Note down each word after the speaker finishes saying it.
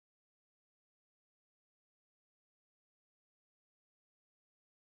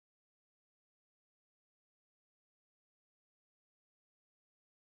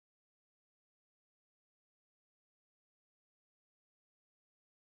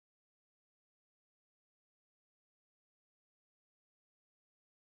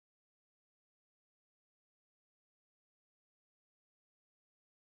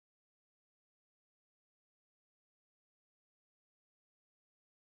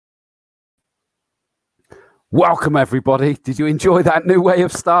Welcome, everybody. Did you enjoy that new way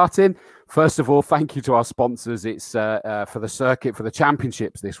of starting? First of all, thank you to our sponsors. It's for the circuit, for the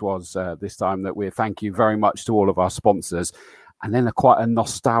championships. This was this time that we thank you very much to all of our sponsors. And then quite a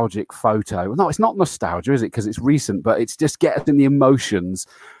nostalgic photo. Well, no, it's not nostalgia, is it? Because it's recent, but it's just getting the emotions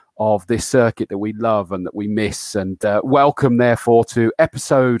of this circuit that we love and that we miss. And welcome, therefore, to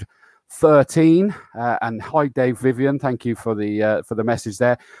episode 13. And hi, Dave Vivian. Thank you for the message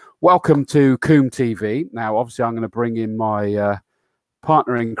there. Welcome to Coombe TV. Now, obviously, I'm going to bring in my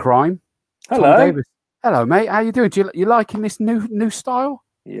partner in crime, Hello. Tom Davis. Hello, mate. How you doing? You liking this new style?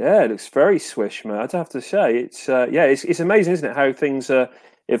 Yeah, it looks very swish, mate. I'd have to say it's amazing, isn't it? How things are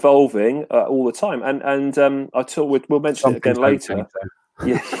evolving all the time. And I thought we'll mention it again later.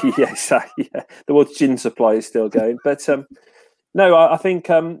 Yes, yeah. The world's gin supply is still going, but no, I think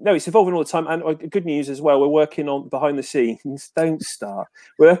it's evolving all the time. And good news as well. We're working on behind the scenes. Don't start.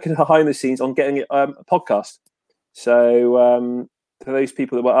 We're working behind the scenes on getting a podcast. So for those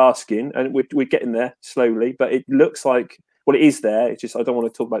people that were asking, and we're getting there slowly, but it looks like. Well, it is there. It's just I don't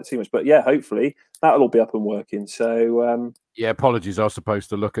want to talk about it too much, but yeah, hopefully that'll all be up and working. So apologies. I was supposed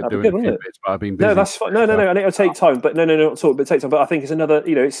to look at doing a few bits, but I've been busy. No, that's fine. No. I think it'll take time, but no, not talk, but take time. But I think it's another.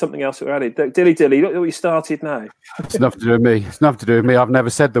 It's something else that we're adding. Dilly, look what you started now. It's nothing to do with me. It's nothing to do with me. I've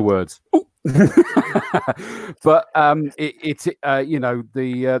never said the words. But the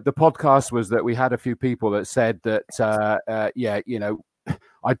podcast was that we had a few people that said that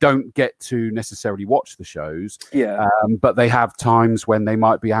I don't get to necessarily watch the shows, but they have times when they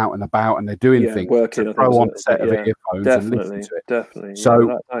might be out and about and they're doing things. Working, to throw on a set of earphones and listen to it. Definitely.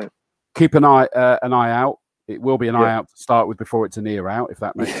 So keep an eye out. It will be an eye out to start with before it's an ear out, if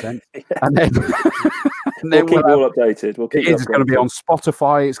that makes sense. And then, we'll keep all updated. It's going to be on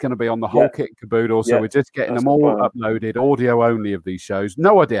Spotify. It's going to be on the whole kit and caboodle. So we're just getting them all uploaded, audio only of these shows.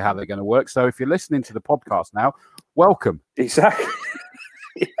 No idea how they're going to work. So if you're listening to the podcast now, welcome. Exactly.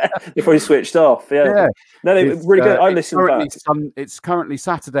 Before you switched off, No, really good. I listened back. It's currently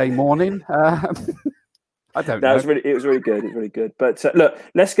Saturday morning. I don't know. It was really good. It's really good. But look,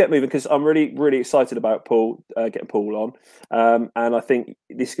 let's get moving because I'm really, really excited about Paul getting Paul on, and I think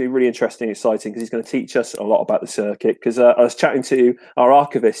this is going to be really interesting, exciting because he's going to teach us a lot about the circuit. Because I was chatting to our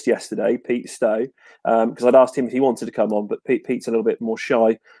archivist yesterday, Pete Stowe, because I'd asked him if he wanted to come on, but Pete's a little bit more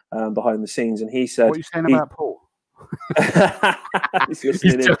shy behind the scenes, and he said, "What are you saying about Paul?" He's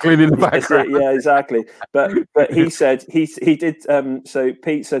chuckling in the background. Yeah, exactly. But he said he did. So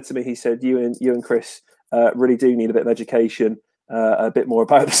Pete said to me, he said, "You and Chris really do need a bit of education, a bit more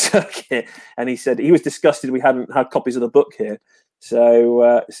about the circuit." And he said he was disgusted we hadn't had copies of the book here. So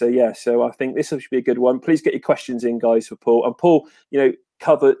I think this should be a good one. Please get your questions in, guys, for Paul. And Paul,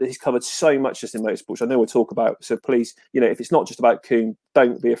 he's covered so much just in motorsport, which I know we'll talk about. So please, if it's not just about Coombe,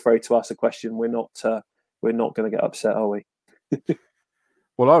 don't be afraid to ask a question. We're not going to get upset, are we?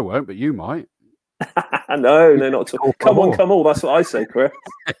 Well, I won't, but you might. No, not at all. Come on. That's what I say, Chris.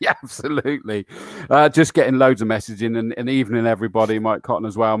 Yeah, absolutely. Just getting loads of messaging and evening, everybody. Mike Cotton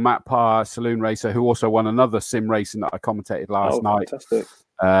as well. Matt Parr, Saloon Racer, who also won another sim racing that I commentated last night. Fantastic.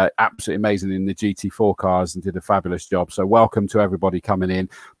 Absolutely amazing in the GT4 cars and did a fabulous job. So welcome to everybody coming in.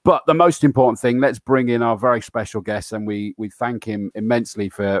 But the most important thing, let's bring in our very special guest, and we thank him immensely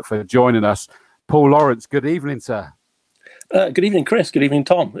for joining us. Paul Lawrence, good evening, sir. Good evening, Chris. Good evening,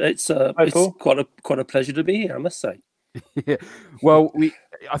 Tom. It's quite a pleasure to be here, I must say. Yeah. Well,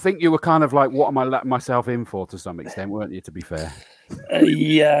 I think you were kind of like, what am I letting myself in for to some extent, weren't you, to be fair?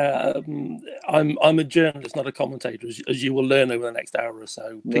 I'm a journalist, not a commentator, as you will learn over the next hour or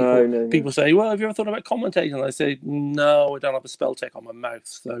so. People say, well, have you ever thought about commentating? And I say, no, I don't have a spell check on my mouth.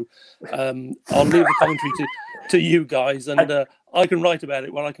 So I'll leave the commentary to you guys, and I can write about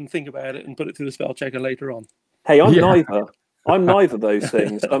it while I can think about it and put it through the spell checker later on. Hey, I'm neither. I'm neither of those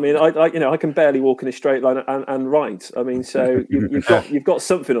things. I mean, I can barely walk in a straight line and write. I mean, so you've got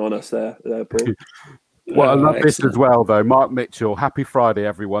something on us there, Paul. Well, I love this as well, though. Mark Mitchell, happy Friday,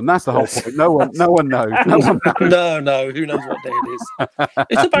 everyone. That's the whole point. No one knows. No, who knows what day it is?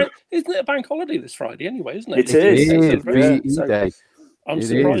 Isn't it a bank holiday this Friday anyway, isn't it? It is. It is. I'm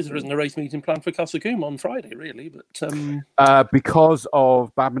surprised there isn't a race meeting planned for Castle Coombe on Friday, really. But because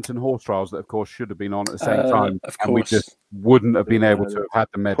of badminton horse trials that, of course, should have been on at the same time, and we just wouldn't have been able to have had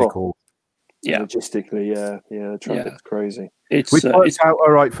the medical. Logistically, the traffic's crazy. Which works out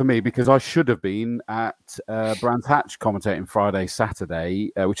all right for me because I should have been at Brands Hatch commentating Friday,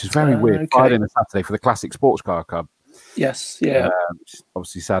 Saturday, which is very weird. Okay. Friday and Saturday for the Classic Sports Car Club. Yes, yeah.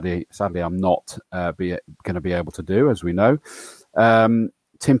 Obviously, sadly, I'm not going to be able to do, as we know.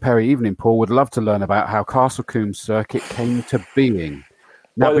 Tim Perry, evening, Paul. Would love to learn about how Castle Coombe Circuit came to being.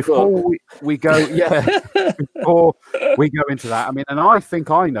 Now, before we go, before we go into that, I mean, and I think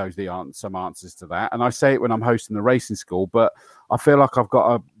I know some answers to that, and I say it when I'm hosting the racing school, but I feel like I've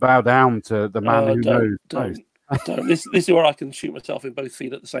got to bow down to the man who knows. Don't. This is where I can shoot myself in both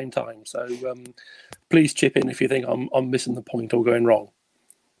feet at the same time. So please chip in if you think I'm missing the point or going wrong.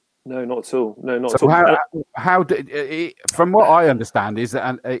 No, not at all. No, not at all. How did it, from what I understand, is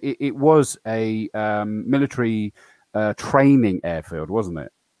that it was a military training airfield, wasn't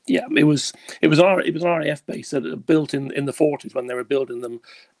it? Yeah, it was an RAF base that had built in the 40s when they were building them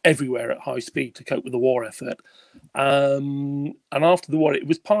everywhere at high speed to cope with the war effort. And after the war, it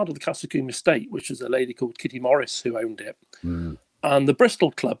was part of the Castle Combe estate, which was a lady called Kitty Morris who owned it. Mm. And the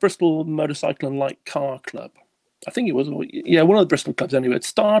Bristol Motorcycle and Light Car Club, I think it was, one of the Bristol clubs anyway, it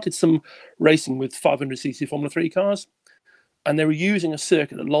started some racing with 500cc Formula 3 cars. And they were using a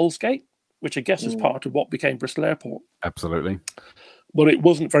circuit at Lulsgate, which I guess was part of what became Bristol Airport. Absolutely. But it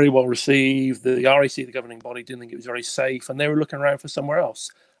wasn't very well received. The RAC, the governing body, didn't think it was very safe, and they were looking around for somewhere else.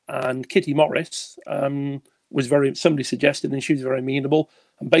 And Kitty Morris somebody suggested, and she was very amenable.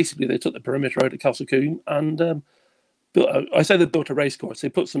 And basically, they took the perimeter road at Castle Combe and they built a racecourse. They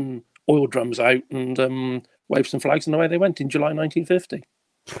put some oil drums out and waved some flags, and away they went in July 1950.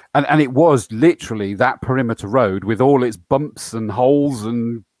 And it was literally that perimeter road with all its bumps and holes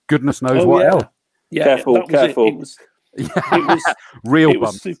and goodness knows what else. Yeah, careful. It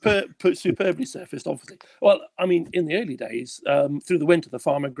was superbly surfaced, obviously. Well, I mean, in the early days, through the winter, the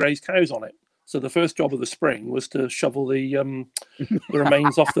farmer grazed cows on it. So the first job of the spring was to shovel the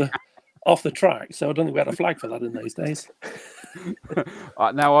remains off the track. So I don't think we had a flag for that in those days.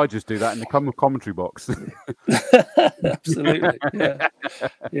 Now I just do that in the commentary box. Absolutely,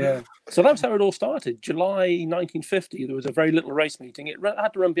 yeah. So that's how it all started. July 1950, there was a very little race meeting. It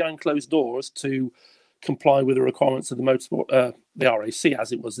had to run behind closed doors to comply with the requirements of the motorsport, the RAC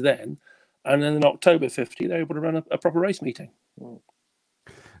as it was then. And then in October 50, they were able to run a proper race meeting.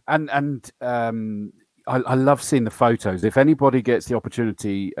 And I love seeing the photos. If anybody gets the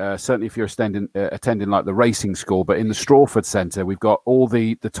opportunity, certainly if you're attending like the racing school, but in the Strawford Centre, we've got all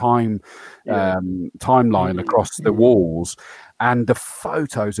the timeline across the walls, and the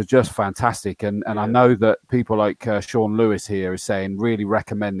photos are just fantastic. And I know that people like Sean Lewis here is saying really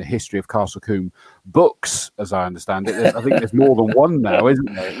recommend the History of Castle Combe books, as I understand it. I think there's more than one now,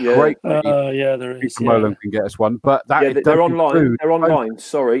 isn't there? Yeah. Great. There is. Molan can get us one, but they're online. They're online.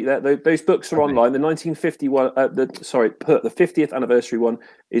 Sorry, those books are online. The 1951, the 50th anniversary one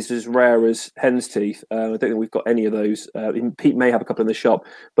is as rare as hen's teeth. I don't think we've got any of those. Pete may have a couple in the shop,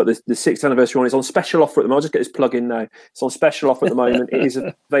 but the 6th anniversary one is on special offer at the moment. I'll just get this plug in now. It's on special offer at the moment. It is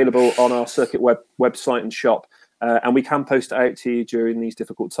available on our circuit website and shop, and we can post it out to you during these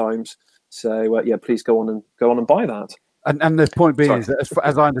difficult times. So please go on and buy that. And the point being is that,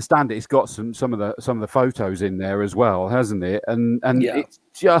 as I understand it, it's got some of the photos in there as well, hasn't it? And it's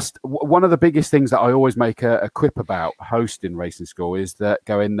just one of the biggest things that I always make a quip about hosting racing school is that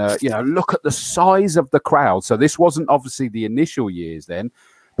going, look at the size of the crowd. So this wasn't obviously the initial years then,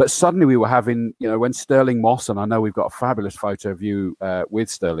 but suddenly we were having, when Stirling Moss, and I know we've got a fabulous photo of you with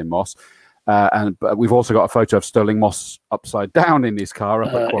Stirling Moss. But we've also got a photo of Stirling Moss upside down in his car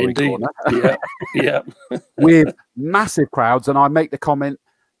up at Quarry Corner. Yeah. With massive crowds, and I make the comment,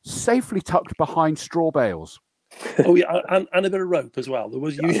 safely tucked behind straw bales. Oh yeah, and a bit of rope as well. There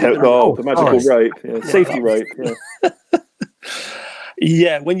was usually the magical rope, safety rope. Yeah.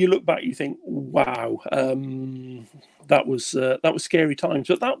 Yeah, when you look back, you think, wow, that was scary times.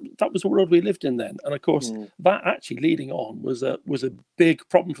 But that was the world we lived in then, and of course, that actually leading on was a big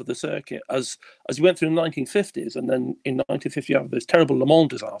problem for the circuit as we went through the 1950s, and then in 1950 after this terrible Le Mans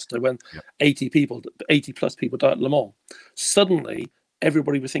disaster when 80 plus people died at Le Mans. Suddenly,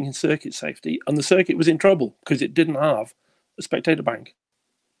 everybody was thinking circuit safety, and the circuit was in trouble because it didn't have a spectator bank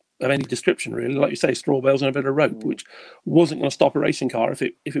of any description, really. Like you say, straw bales and a bit of rope, which wasn't going to stop a racing car if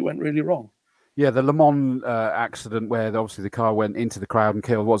it went really wrong. Yeah, the Le Mans accident where obviously the car went into the crowd and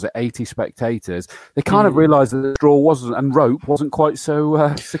killed, 80 spectators. They kind of realised that the straw and rope wasn't quite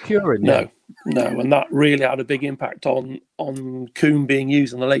so secure in there. No, and that really had a big impact on Combe being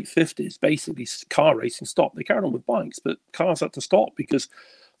used in the late 50s. Basically, car racing stopped. They carried on with bikes, but cars had to stop because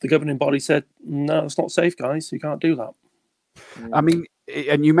the governing body said, no, it's not safe, guys. You can't do that. I mean,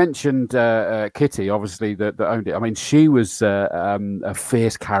 and you mentioned Kitty, obviously, that owned it. I mean, she was a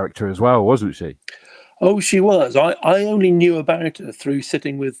fierce character as well, wasn't she? Oh, she was. I only knew about her through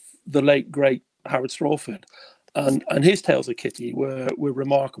sitting with the late, great Howard Strawford. And his tales of Kitty were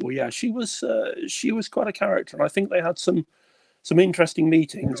remarkable. Yeah, she was quite a character. And I think they had some interesting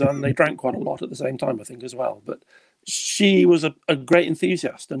meetings, and they drank quite a lot at the same time, I think, as well. But she was a great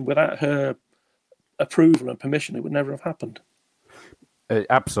enthusiast, and without her approval and permission, it would never have happened.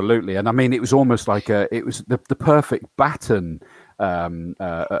 Absolutely, and I mean, it was almost like it was the perfect baton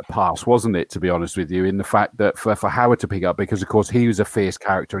pass, wasn't it? To be honest with you, in the fact that for Howard to pick up, because of course he was a fierce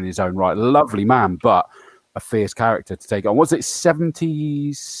character in his own right, lovely man, but a fierce character to take on. Was it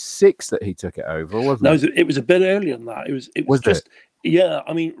 76 that he took it over? Wasn't it? No, it was a bit earlier than that. It was just. It? Yeah,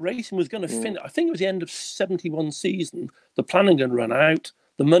 I mean, racing was going to finish. I think it was the end of 71 season. The planning had run out,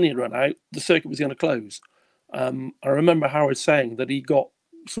 the money had run out, the circuit was going to close. I remember Howard saying that he got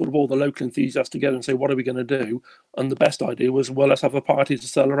sort of all the local enthusiasts together and say, what are we going to do? And the best idea was, well, let's have a party to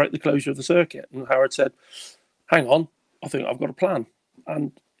celebrate the closure of the circuit. And Howard said, hang on, I think I've got a plan.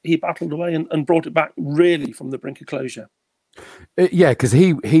 And he battled away and brought it back really from the brink of closure. Yeah, because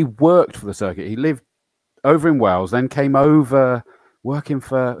he worked for the circuit. He lived over in Wales, then came over working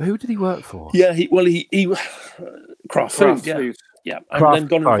for, who did he work for? Yeah, he Kraft Food. Yeah, and then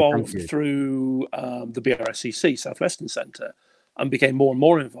got involved through the BRSCC, Southwestern Centre, and became more and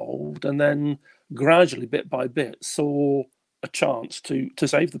more involved, and then gradually, bit by bit, saw a chance to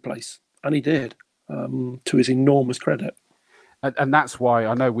save the place, and he did, to his enormous credit. And that's why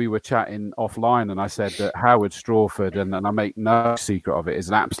I know we were chatting offline, and I said that Howard Strawford, and I make no secret of it, is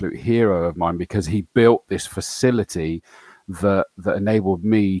an absolute hero of mine, because he built this facility that enabled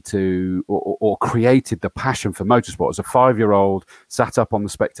me to, or created the passion for motorsport. As a 5-year-old, sat up on the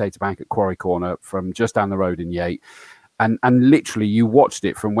spectator bank at Quarry Corner from just down the road in Yate, and literally you watched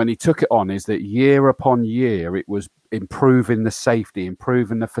it from when he took it on, is that year upon year it was improving the safety,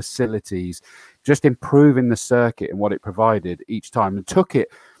 improving the facilities, just improving the circuit and what it provided each time, and took it.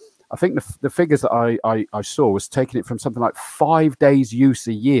 I think the figures that I saw was taking it from something like 5 days use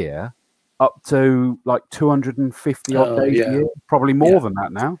a year up to like 250 odd days a year, probably more than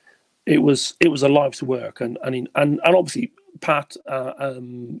that now. It was a life's work, and obviously Pat,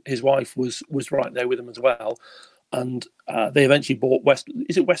 his wife, was right there with him as well, and they eventually bought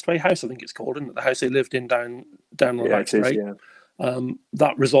Westway House, I think it's called, isn't it? The house they lived in down on the back straight.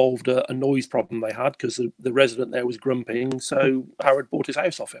 That resolved a noise problem they had, because the resident there was grumping, so Howard bought his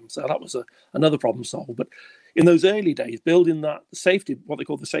house off him. So that was another problem solved. But in those early days, building that safety, what they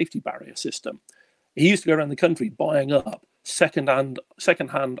call the safety barrier system, he used to go around the country buying up second-hand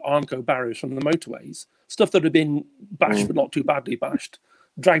Armco barriers from the motorways, stuff that had been bashed but not too badly bashed,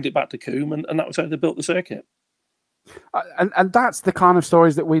 dragged it back to Coombe, and that was how they built the circuit. And that's the kind of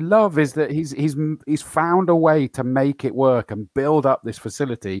stories that we love, is that he's found a way to make it work and build up this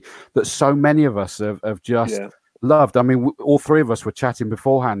facility that so many of us have just loved. I mean, all three of us were chatting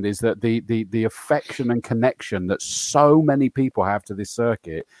beforehand, is that the affection and connection that so many people have to this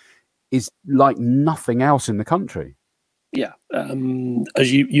circuit is like nothing else in the country. Yeah,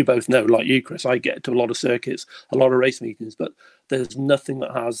 as you both know, like you, Chris, I get to a lot of circuits, a lot of race meetings, but there's nothing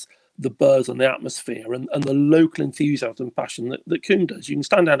that has the buzz and the atmosphere and the local enthusiasm and passion that Coombe does. You can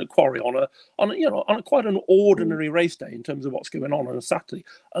stand down at Quarry on a quite an ordinary race day in terms of what's going on a Saturday,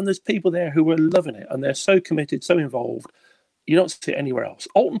 and there's people there who are loving it, and they're so committed, so involved. You don't see it anywhere else.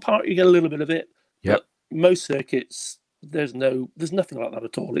 Alton Park, you get a little bit of it, but most circuits, there's nothing like that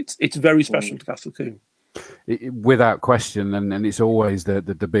at all. It's very special to Castle Coombe. Without question, and it's always the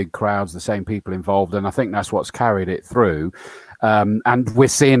big crowds, the same people involved, and I think that's what's carried it through. And we're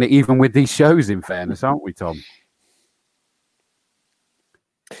seeing it even with these shows, in fairness, aren't we, Tom?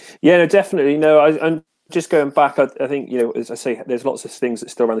 Yeah, no, definitely. No, I'm just going back. I think, as I say, there's lots of things that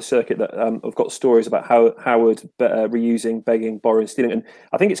still around the circuit that I've got stories about how Howard reusing, begging, borrowing, stealing. And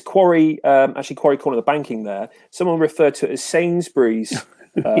I think it's Quarry Corner, the banking there. Someone referred to it as Sainsbury's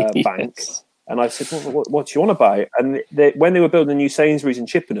Bank. And I said, what do you want about it? And when they were building the new Sainsbury's in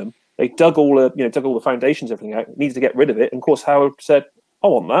Chippenham, they dug all the foundations, everything out, needed to get rid of it. And of course, Howard said, I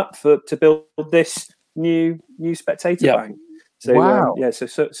want that to build this new spectator bank. So, wow.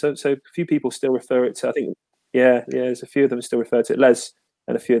 So a few people still refer it to, I think, there's a few of them still refer to it, Les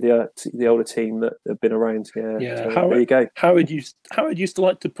and a few of the older team that have been around. Yeah. So there you go. Howard used to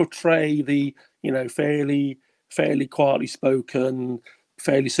like to portray the, fairly quietly spoken,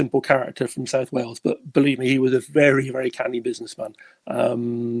 fairly simple character from South Wales, but believe me, he was a very, very canny businessman,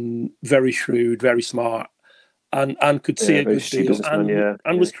 very shrewd, very smart, and could see a good deal,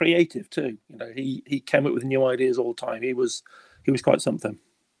 and was creative too. He came up with new ideas all the time. He was quite something.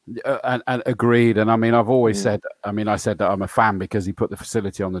 And agreed. And I mean, I've always said, I said that I'm a fan because he put the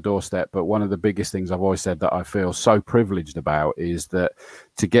facility on the doorstep. But one of the biggest things I've always said that I feel so privileged about is that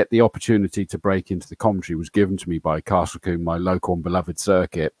to get the opportunity to break into the commentary was given to me by Castle Coombe, my local and beloved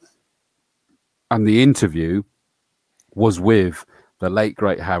circuit. And the interview was with the late,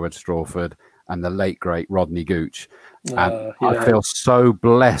 great Howard Strawford and the late great Rodney Gooch. And I feel so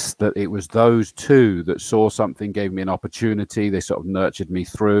blessed that it was those two that saw something, gave me an opportunity. They sort of nurtured me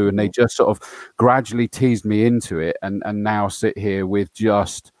through, and they just sort of gradually teased me into it. And now sit here with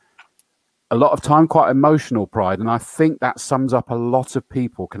just a lot of time, quite emotional pride. And I think that sums up a lot of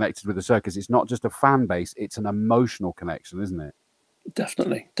people connected with the circus. It's not just a fan base, it's an emotional connection, isn't it?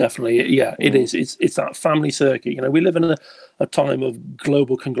 Definitely. Yeah, it is. It's that family circuit. You know, we live in a time of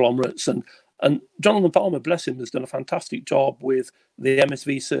global conglomerates, and Jonathan Palmer, bless him, has done a fantastic job with the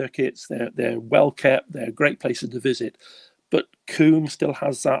MSV circuits. They're well kept. They're great places to visit. But Coombe still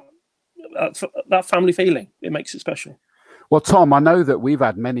has that family feeling. It makes it special. Well, Tom, I know that we've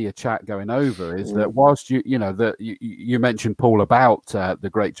had many a chat going over. Is that whilst you mentioned, Paul, about the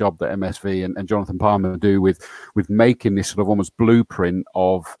great job that MSV and Jonathan Palmer do with making this sort of almost blueprint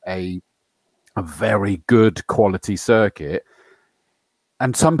of a very good quality circuit.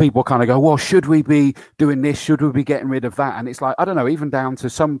 And some people kind of go, well, should we be doing this? Should we be getting rid of that? And it's like, I don't know, even down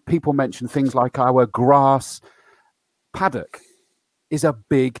to some people mention things like our grass paddock is a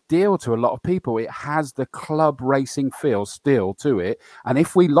big deal to a lot of people. It has the club racing feel still to it. And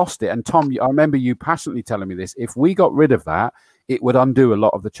if we lost it, and Tom, I remember you passionately telling me this, if we got rid of that, it would undo a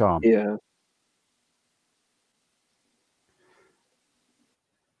lot of the charm. Yeah.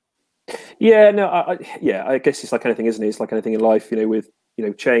 Yeah, no, I guess it's like anything, isn't it? It's like anything in life, with,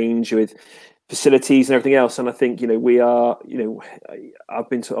 change, with facilities and everything else. And I think, we are,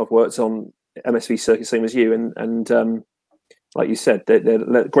 I've worked on MSV circuit, same as you. And like you said,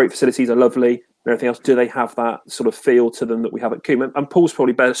 they're great facilities, are lovely and everything else. Do they have that sort of feel to them that we have at Coombe? And Paul's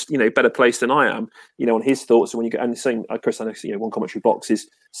probably better placed than I am, on his thoughts. And when you get, and the same, Chris, I know, one commentary box is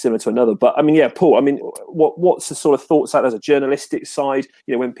similar to another. But I mean, yeah, Paul, I mean, what's the sort of thoughts like as a journalistic side,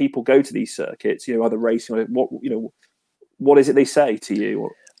 when people go to these circuits, either racing or what is it they say to you?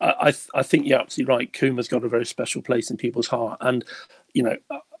 I think you're absolutely right. Coombe has got a very special place in people's heart. And,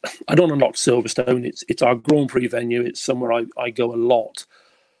 I don't want to knock Silverstone. It's our Grand Prix venue. It's somewhere I go a lot.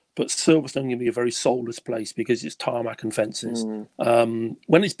 But Silverstone can be a very soulless place because it's tarmac and fences.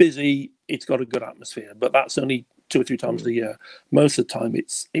 When it's busy, it's got a good atmosphere. But that's only 2 or 3 times a year. Most of the time,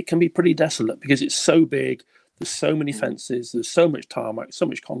 it can be pretty desolate because it's so big. There's so many fences. There's so much tarmac, so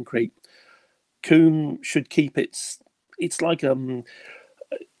much concrete. Coombe should keep it's like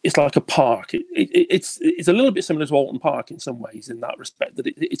a park. It's a little bit similar to Alton Park in some ways in that respect, that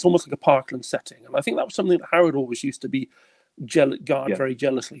it's almost like a parkland setting. And I think that was something that Howard always used to be guard very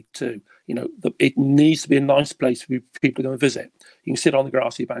jealously too. It needs to be a nice place for people to go and visit. You can sit on the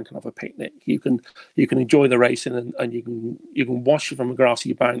grassy bank and have a picnic. You can enjoy the racing and you can watch it from a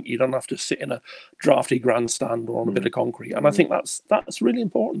grassy bank. You don't have to sit in a drafty grandstand or on a bit of concrete. And I think that's really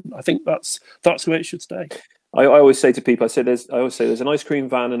important. I think that's where it should stay. I always say to people, there's an ice cream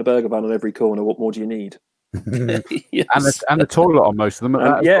van and a burger van on every corner. What more do you need? Yes. and a toilet on most of them.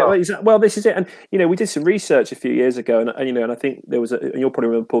 Well, this is it. And we did some research a few years ago, and I think there was and you'll probably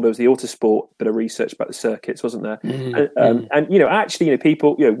remember, Paul, there was the Autosport bit of research about the circuits, wasn't there? And actually,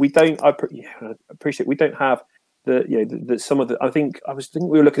 people, we don't. I appreciate we don't have the some of the. I think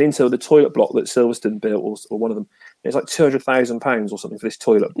we were looking into the toilet block that Silverstone built, or one of them. It's like £200,000 or something for this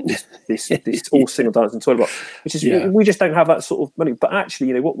toilet, this all single dancing toilet block, which is we just don't have that sort of money. But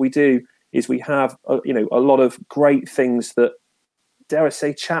actually, what we do is we have a lot of great things that, dare I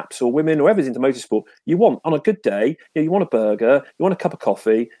say, chaps or women or whoever's into motorsport, you want on a good day. You want a burger, you want a cup of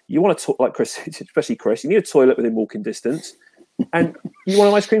coffee, you want like Chris, especially Chris, you need a toilet within walking distance, and you want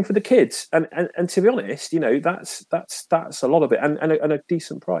an ice cream for the kids. And to be honest, that's a lot of it, and a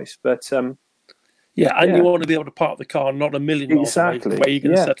decent price. But you want to be able to park the car not a million miles away from where you're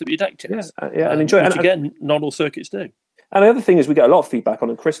going to set up your deck chairs. And enjoy it. Which again, not all circuits do. And the other thing is we get a lot of feedback on,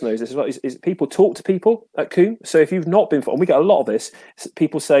 and Chris knows this as well, is people talk to people at Coombe. So if you've not been, and we get a lot of this,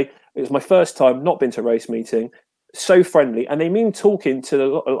 people say, it was my first time, not been to a race meeting, so friendly. And they mean talking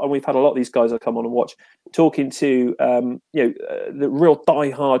to, and we've had a lot of these guys that come on and watch, talking to, the real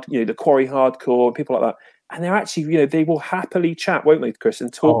die-hard, the quarry hardcore, people like that. And they're actually, they will happily chat, won't they, Chris,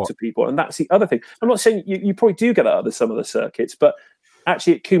 and talk to people. And that's the other thing. I'm not saying you probably do get that at some of the circuits, but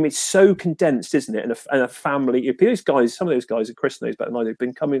actually at Coombe, it's so condensed, isn't it? And a family. Those guys, some of those guys that Chris knows better than I do, have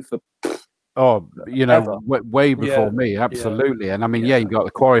been coming for way before me, absolutely. And I mean, you got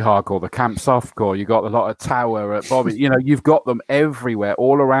the quarry hardcore, the camp softcore, you got a lot of tower at Bobby. You've got them everywhere,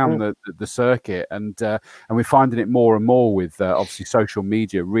 all around the circuit, and we're finding it more and more with obviously social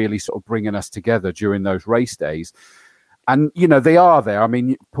media really sort of bringing us together during those race days. And, they are there. I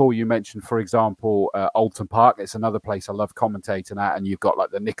mean, Paul, you mentioned, for example, Alton Park. It's another place I love commentating at. And you've got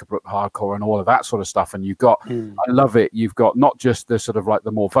like the Knickerbrook Hardcore and all of that sort of stuff. And you've got, I love it. You've got not just the sort of like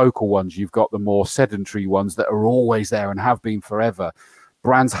the more vocal ones. You've got the more sedentary ones that are always there and have been forever.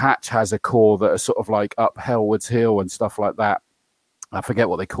 Brands Hatch has a core that are sort of like up Hellwood's Hill and stuff like that. I forget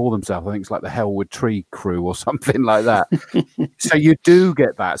what they call themselves. I think it's like the Hellwood Tree Crew or something like that. So you do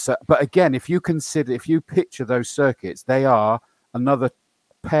get that. So, but again, if you picture those circuits, they are another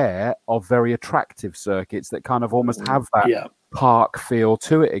pair of very attractive circuits that kind of almost have that park feel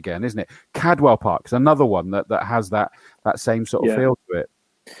to it again, isn't it? Cadwell Park is another one that has that same sort of feel to it.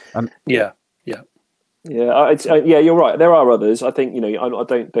 Yeah, you're right. There are others. I think, I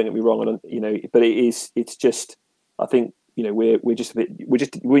don't get me wrong, but it's just, I think,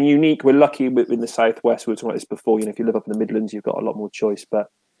 we're unique. We're lucky in the Southwest. We were talking about this before. If you live up in the Midlands, you've got a lot more choice.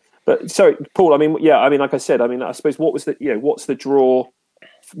 But sorry, Paul. Like I said, I suppose what's the draw?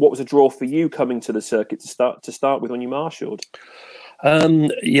 What was the draw for you coming to the circuit to start with when you marshalled? I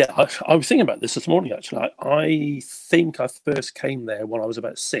was thinking about this morning. Actually, I think I first came there when I was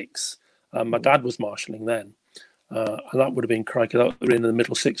about 6. My dad was marshalling then. And that would have been crikey. That would have been in the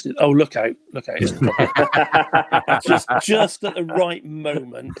middle 60s. Oh, look out! It's just at the right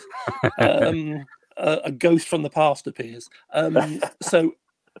moment, a ghost from the past appears. So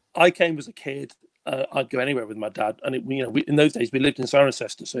I came as a kid. I'd go anywhere with my dad, and in those days we lived in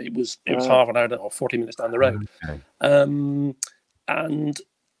Cirencester, so it was half an hour or 40 minutes down the road. Okay. And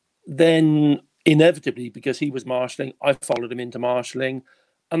then inevitably, because he was marshalling, I followed him into marshalling.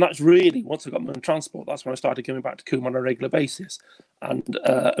 And that's really, once I got my own transport, that's when I started coming back to Coombe on a regular basis. And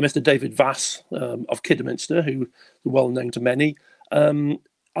Mr. David Vass of Kidderminster, who is well known to many, I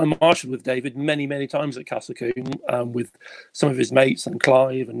marshalled with David many, many times at Castle Coombe with some of his mates and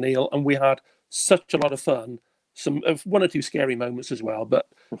Clive and Neil. And we had such a lot of fun, some one or two scary moments as well, but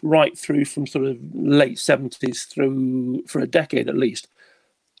right through from sort of late 70s through for a decade at least.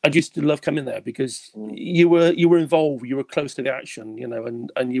 I used to love coming there because you were involved, you were close to the action,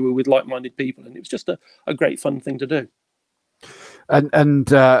 and you were with like-minded people, and it was just a great fun thing to do. And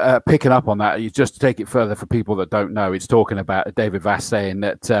picking up on that, you just to take it further for people that don't know, it's talking about David Vass saying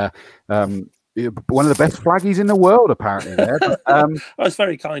that one of the best flaggies in the world, apparently. There, that's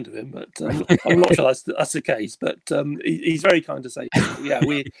very kind of him, but I'm not sure that's the case. But he's very kind to say,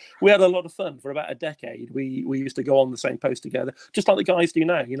 we had a lot of fun for about a decade. We used to go on the same post together, just like the guys do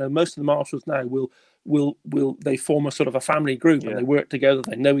now. Most of the marshals now will they form a sort of a family group and they work together.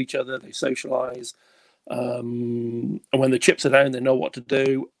 They know each other. They socialise. And when the chips are down, they know what to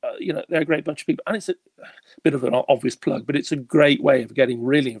do. They're a great bunch of people, and it's a bit of an obvious plug, but it's a great way of getting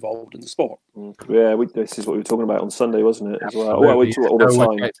really involved in the sport. Yeah, this is what we were talking about on Sunday, wasn't it? As well. Well, we talk all the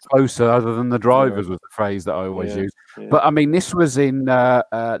time. Get closer, other than the drivers, was the phrase that I always use. Yeah. But I mean, this was in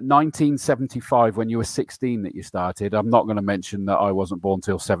 1975 when you were 16 that you started. I'm not going to mention that I wasn't born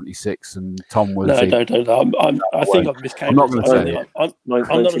till 76, and Tom was. No. I think I've miscounted. I'm not going to say it. I'm not as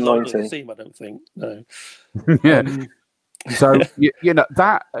old as I seem, I don't think. No. Yeah. So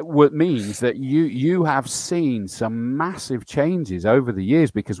that means that you have seen some massive changes over the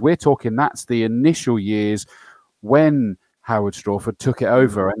years, because we're talking that's the initial years when Howard Strawford took it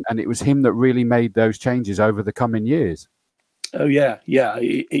over, and it was him that really made those changes over the coming years. Oh yeah.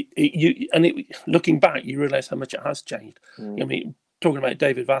 Looking back, you realise how much it has changed. I mean, talking about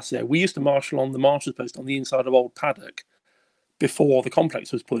David Vass there, we used to marshal on the marshal's post on the inside of Old Paddock before the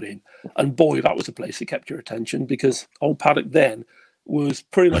complex was put in, and boy, that was a place that kept your attention, because Old Paddock then was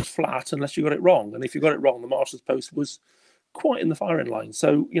pretty much flat unless you got it wrong, and if you got it wrong, the marshal's post was quite in the firing line.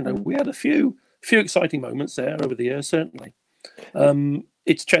 So we had a few exciting moments there over the years. Certainly,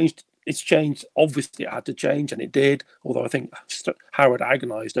 it's changed. Obviously, it had to change, and it did. Although I think Howard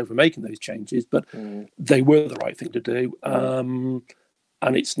agonised over making those changes, but they were the right thing to do. And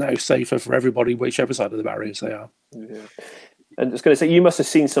it's now safer for everybody, whichever side of the barriers they are. Yeah. And I was going to say, you must have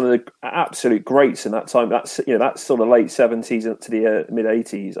seen some of the absolute greats in that time. That's sort of late 70s to the mid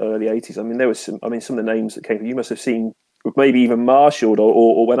 80s, early 80s. I mean, there was some of the names that came. You must have seen, maybe even marshalled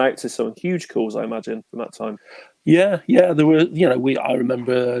or went out to some huge calls, I imagine, from that time. Yeah. There were, I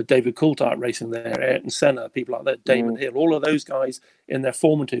remember David Coulthard racing there, Ayrton Senna, people like that, Damon Hill. All of those guys in their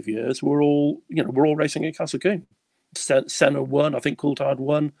formative years were all racing at Castle Coombe. Senna won. I think Coulthard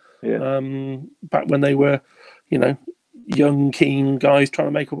won. Yeah. Back when they were, young, keen guys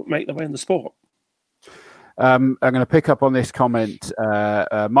trying to make their way in the sport. I'm going to pick up on this comment.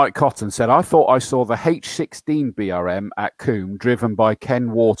 Mike Cotton said, I thought I saw the H16 BRM at Coombe driven by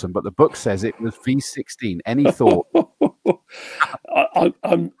Ken Wharton, but the book says it was V16. Any thought?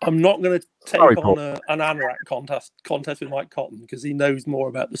 I'm not going to take on an anorak contest with Mike Cotton because he knows more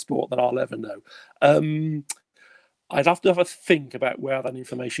about the sport than I'll ever know. I'd have to have a think about where that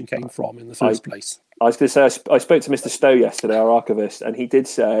information came from in the first place. I was going to say, I spoke to Mr. Stowe yesterday, our archivist, and he did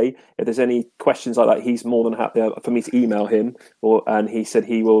say if there's any questions like that, he's more than happy for me to email him. And he said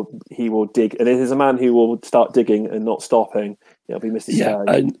he will dig. And it is a man who will start digging and not stopping. It'll be Mr. Stowe.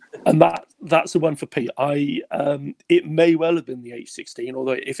 And that's the one for Pete. It may well have been the H16,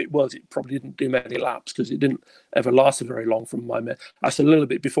 although if it was, it probably didn't do many laps because it didn't ever last very long from my memory. That's a little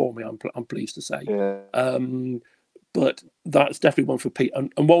bit before me, I'm pleased to say. Yeah. But that's definitely one for Pete. And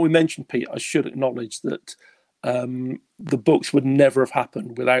while we mentioned Pete, I should acknowledge that the books would never have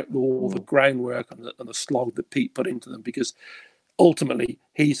happened without all the groundwork and the slog that Pete put into them, because ultimately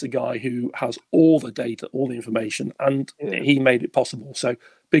he's the guy who has all the data, all the information, and he made it possible. So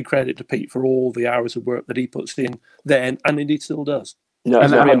big credit to Pete for all the hours of work that he puts in then, and indeed still does. No,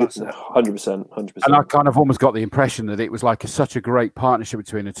 100%. And I kind of almost got the impression that it was like such a great partnership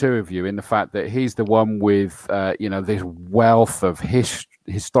between the two of you, in the fact that he's the one with, this wealth of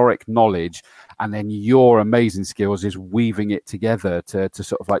historic knowledge, and then your amazing skills is weaving it together to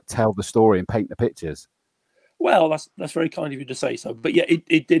sort of like tell the story and paint the pictures. Well, that's very kind of you to say so. But yeah,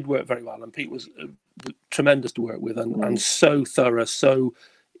 it did work very well, and Pete was tremendous to work with, and so thorough. So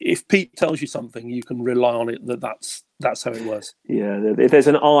if Pete tells you something, you can rely on it that's how it was. Yeah, if there's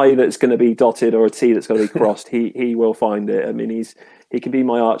an I that's going to be dotted or a T that's going to be crossed, he will find it. I mean, he can be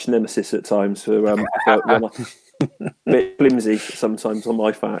my arch nemesis at times for when I'm a bit flimsy sometimes on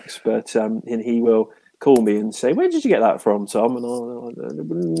my facts, but and he will call me and say, "Where did you get that from, Tom?" And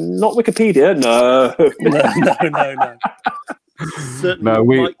not Wikipedia, no.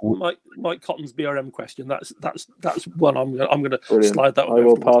 Certainly, Mike Cotton's BRM question. That's one I'm going to slide that one. I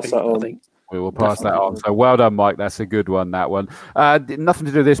will pass that on. I think. We will pass that on. So well done, Mike. That's a good one, that one. Nothing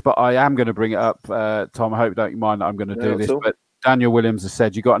to do with this, but I am going to bring it up. Tom, I hope you don't mind that I'm going to do this. But Daniel Williams has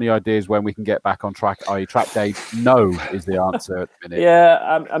said, you got any ideas when we can get back on track? Are you track days? No is the answer at the minute.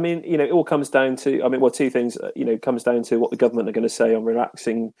 Yeah, I mean, it all comes down to, two things. Comes down to what the government are going to say on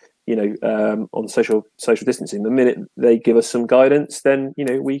relaxing, on social distancing. The minute they give us some guidance, then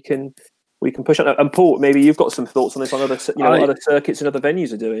we can push on. And Paul, maybe you've got some thoughts on this on other other circuits and other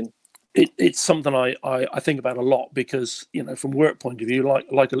venues are doing. It's something I think about a lot because from work point of view,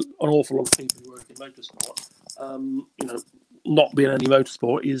 like an awful lot of people who work in motorsport, not being any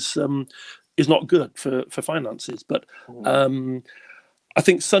motorsport is not good for finances. But I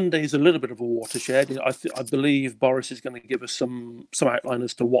think Sunday is a little bit of a watershed. I believe Boris is going to give us some outline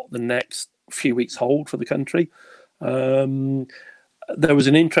as to what the next few weeks hold for the country. There was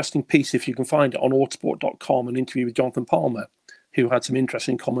an interesting piece, if you can find it, on autosport.com, an interview with Jonathan Palmer, who had some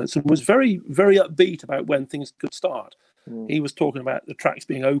interesting comments and was very, very upbeat about when things could start. He was talking about the tracks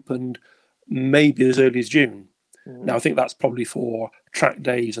being opened maybe as early as June. Now, I think that's probably for track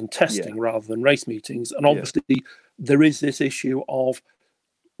days and testing rather than race meetings. And obviously, there is this issue of,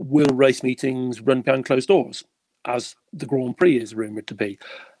 will race meetings run behind closed doors, as the Grand Prix is rumoured to be?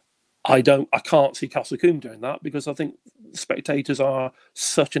 I can't see Castle Combe doing that because I think spectators are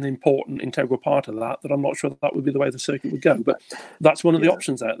such an important, integral part of that I'm not sure that would be the way the circuit would go. But that's one of the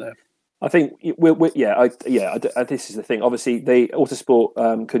options out there. I think this is the thing. Obviously,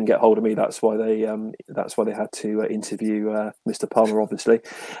 Autosport couldn't get hold of me. That's why they had to interview Mr. Palmer, obviously.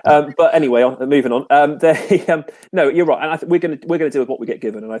 But anyway, moving on. No, you're right, and I think we're going to deal with what we get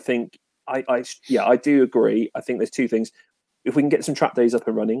given. And I think I do agree. I think there's two things. If we can get some track days up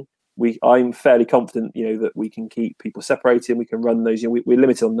and running, I'm fairly confident, that we can keep people separated and we can run those. We're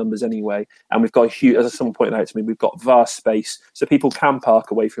limited on numbers anyway, and we've got a huge, as someone pointed out to me, we've got vast space, so people can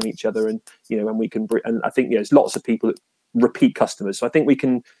park away from each other, and and we can. And I think there's lots of people that repeat customers, so I think we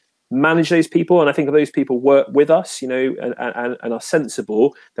can manage those people. And I think if those people work with us, and are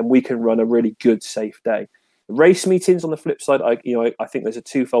sensible, then we can run a really good, safe day. Race meetings, on the flip side, I think there's a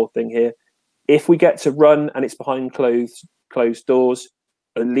twofold thing here. If we get to run and it's behind closed doors,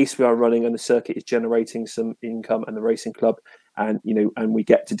 at least we are running and the circuit is generating some income, and the racing club, and and we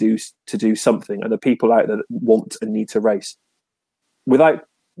get to do something, and the people out there that want and need to race. Without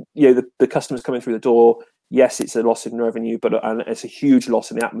the customers coming through the door, yes, it's a loss in revenue, and it's a huge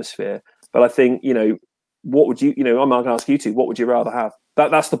loss in the atmosphere. But I think what would you I'm going to ask you two, what would you rather have?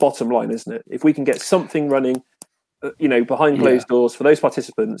 That's the bottom line, isn't it? If we can get something running, behind closed doors for those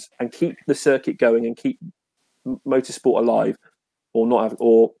participants and keep the circuit going and keep motorsport alive. Or not have.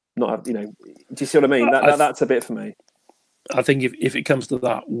 Do you see what I mean? That's a bit for me. I think if it comes to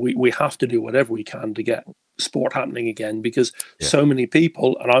that, we have to do whatever we can to get sport happening again, because so many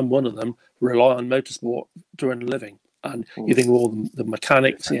people, and I'm one of them, rely on motorsport to earn a living. And you think of all the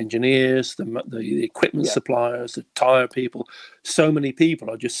mechanics, the engineers, the equipment suppliers, the tyre people. So many people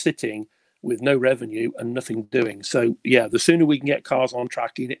are just sitting with no revenue and nothing doing. So, yeah, the sooner we can get cars on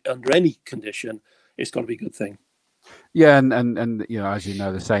track under any condition, it's got to be a good thing. Yeah, and you know, as you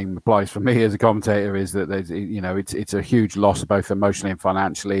know, the same applies for me as a commentator. Is that there's, you know, it's a huge loss both emotionally and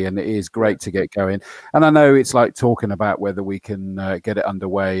financially, and it is great to get going. And I know it's like talking about whether we can get it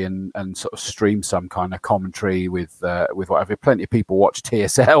underway and sort of stream some kind of commentary with whatever. Plenty of people watch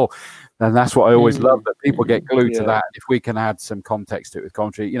TSL, and that's what I always love, that people get glued to that. If we can add some context to it with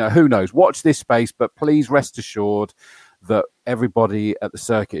commentary, you know, who knows? Watch this space, but please rest assured that everybody at the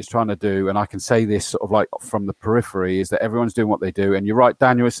circuit is trying to do, and I can say this sort of like from the periphery, is that everyone's doing what they do. And you're right,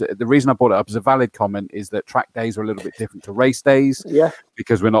 Daniel, the reason I brought it up as a valid comment is that track days are a little bit different to race days,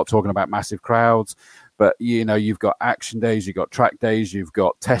 because we're not talking about massive crowds. But, you know, you've got action days, you've got track days, you've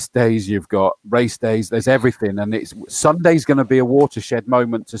got test days, you've got race days, there's everything. And Sunday's going to be a watershed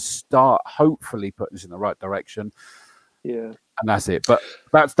moment to start hopefully putting us in the right direction. Yeah. And that's it. But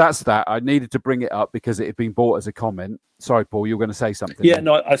that's that. I needed to bring it up because it had been brought as a comment. Sorry, Paul, you were going to say something. Yeah,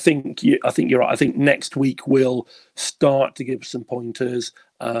 no, I think you're right. I think next week we'll start to give some pointers.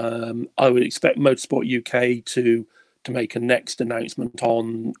 I would expect Motorsport UK to make a next announcement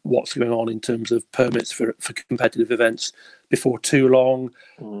on what's going on in terms of permits for competitive events before too long.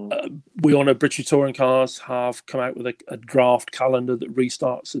 We on British Touring Cars have come out with a draft calendar that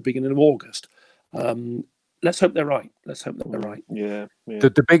restarts at the beginning of August. Let's hope they're right. Yeah.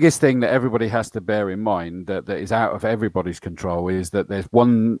 The biggest thing that everybody has to bear in mind that is out of everybody's control is that there's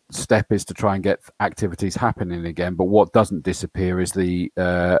one step is to try and get activities happening again, but what doesn't disappear is the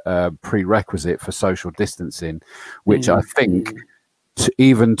prerequisite for social distancing, which I think,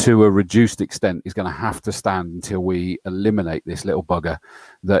 even to a reduced extent, is going to have to stand until we eliminate this little bugger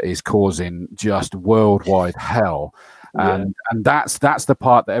that is causing just worldwide hell. And that's the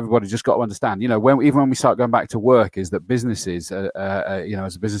part that everybody just got to understand. You know, when we start going back to work, is that businesses, you know,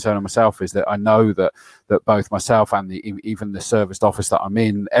 as a business owner myself, is that I know that both myself and even the serviced office that I'm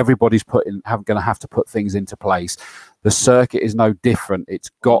in, everybody's going to have to put things into place. The circuit is no different. It's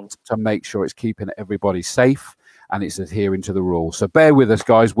got to make sure it's keeping everybody safe and it's adhering to the rules. So bear with us,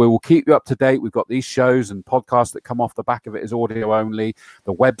 guys. We will keep you up to date. We've got these shows and podcasts that come off the back of it as audio only.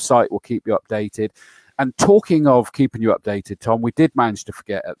 The website will keep you updated. And talking of keeping you updated, Tom, we did manage to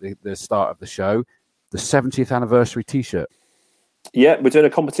forget at the start of the show, the 70th anniversary T-shirt. Yeah, we're doing a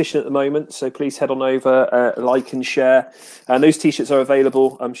competition at the moment, so please head on over, like and share. And those T-shirts are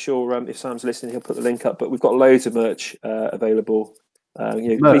available. I'm sure if Sam's listening, he'll put the link up. But we've got loads of merch available.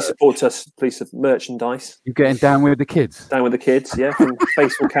 Please support us. Please merchandise. You're getting down with the kids. Down with the kids, yeah, from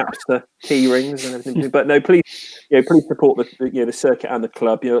baseball caps to key rings and everything. But no, please support the circuit and the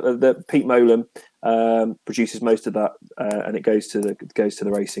club. You know, the Pete Molan produces most of that, and it goes to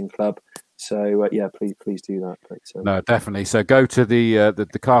the racing club. So please do that. No, definitely. So go to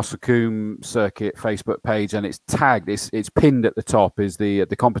the Castle Combe Circuit Facebook page, and it's tagged. It's pinned at the top. Is the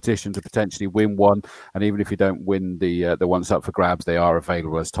competition to potentially win one, and even if you don't win the ones up for grabs, they are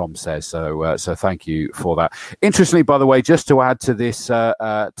available, as Tom says. So thank you for that. Interestingly, by the way, just to add to this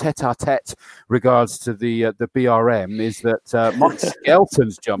tete-a-tete regards to the BRM, is that Mike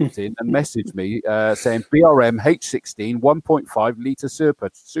Skelton's jumped in and messaged me saying BRM H16 1.5 litre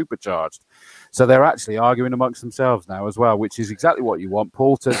supercharged. So they're actually arguing amongst themselves now as well, which is exactly what you want,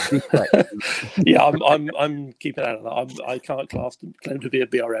 Paul. Yeah, I'm keeping out of that. I can't claim to be a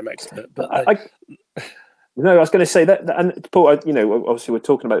BRM expert, but no, I was going to say that, and Paul, obviously we're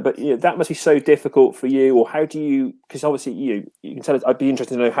talking about it, but that must be so difficult for you. Or how do you? Because obviously you can tell us. I'd be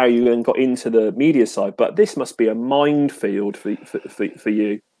interested to know how you then got into the media side, but this must be a minefield for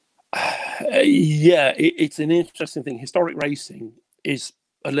you. Yeah, it's an interesting thing. Historic racing is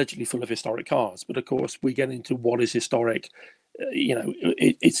allegedly full of historic cars, but of course we get into what is historic.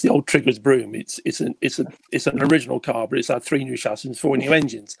 It's the old Trigger's broom. It's an original car, but it's had 3 new chassis and 4 new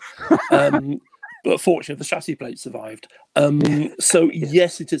engines. But fortunately, the chassis plate survived. So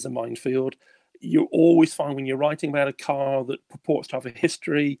yes, it is a minefield. You always find when you're writing about a car that purports to have a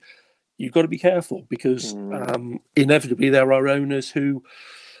history, you've got to be careful because inevitably there are owners who,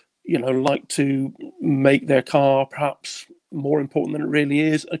 like to make their car perhaps more important than it really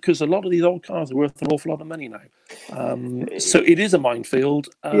is, because a lot of these old cars are worth an awful lot of money now. So it is a minefield.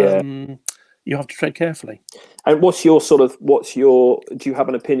 You have to tread carefully. And do you have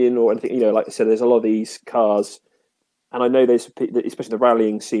an opinion or anything? Like I said, there's a lot of these cars, and I know there's, especially the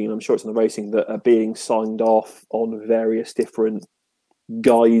rallying scene, I'm sure it's in the racing, that are being signed off on various different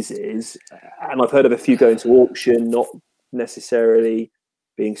guises. And I've heard of a few going to auction, not necessarily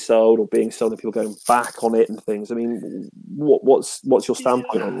being sold and people going back on it and things. I mean, what's your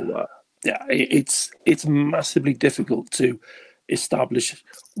standpoint on all that? Yeah, it's massively difficult to establish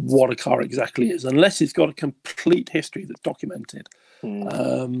what a car exactly is unless it's got a complete history that's documented.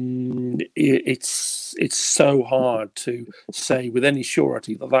 It's so hard to say with any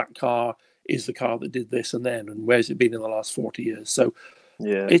surety that car is the car that did this and then, and where's it been in the last 40 years. So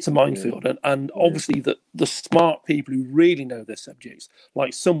it's a minefield. And obviously the smart people who really know their subjects,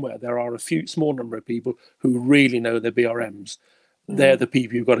 like somewhere there are a small number of people who really know their BRMs. They're the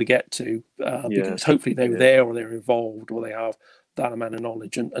people you've got to get to because hopefully they were there or they're involved or they have that amount of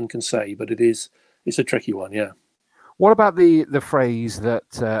knowledge and can say, but it's a tricky one. Yeah. What about the phrase that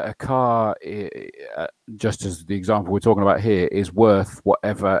a car, just as the example we're talking about here, is worth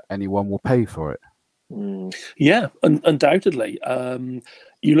whatever anyone will pay for it? Yeah, undoubtedly.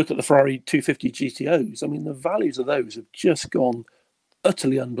 You look at the Ferrari 250 GTOs. I mean, the values of those have just gone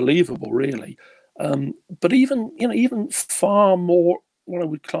utterly unbelievable, really. But even far more what I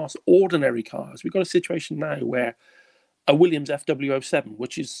would class ordinary cars. We've got a situation now where a Williams FW07,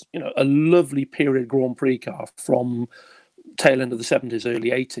 which is a lovely period Grand Prix car from tail end of the 70s, early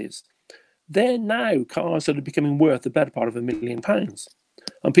 80s, they're now cars that are becoming worth the better part of £1 million.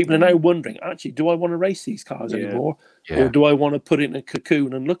 And people are now wondering, actually, do I want to race these cars anymore? Or do I want to put it in a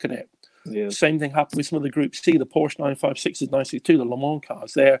cocoon and look at it? Same thing happened with some of the Group C, the Porsche 956s, 962, the Le Mans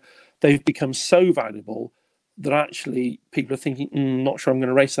cars. They've become so valuable that actually people are thinking, not sure I'm going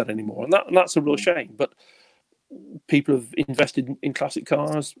to race that anymore. And that's a real shame. But people have invested in classic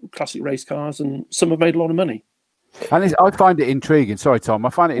cars, classic race cars, and some have made a lot of money. And I find it intriguing. Sorry, Tom. I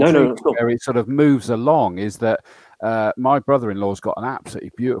find it intriguing where it sort of moves along is that my brother-in-law's got an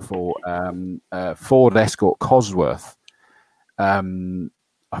absolutely beautiful Ford Escort Cosworth. I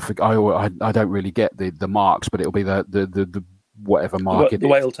don't really get the marks, but it'll be the whatever mark the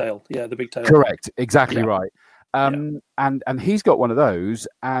whale tail, the big tail. Correct, exactly right. And he's got one of those,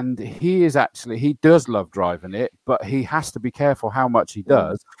 and he does love driving it, but he has to be careful how much he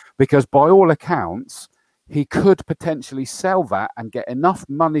does, because by all accounts, he could potentially sell that and get enough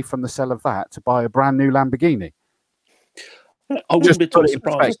money from the sale of that to buy a brand new Lamborghini. I wouldn't be at all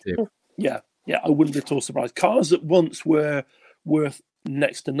surprised. I wouldn't be at all surprised. Cars that once were worth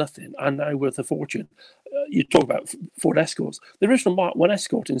next to nothing are now worth a fortune. You talk about Ford Escorts. The original Mark 1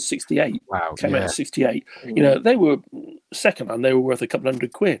 Escort in 68 came out in 68. They were second-hand. They were worth a couple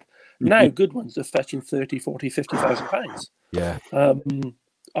 £100. Now good ones are fetching 30, 40, 50,000 pounds. Yeah.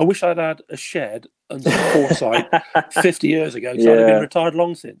 I wish I'd had a shed and some foresight 50 years ago, so I'd have been retired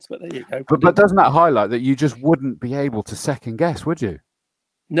long since. But there you go. But doesn't that highlight that you just wouldn't be able to second guess, would you?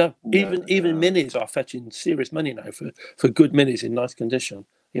 No, even minis are fetching serious money now for good minis in nice condition.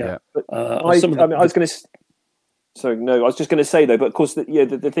 Yeah. I was just going to say though, but of course,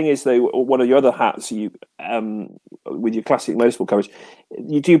 the thing is though, one of your other hats you with your classic motorsport coverage,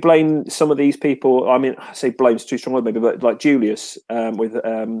 you do blame some of these people. I mean, I say blame's too strong, maybe, but like Julius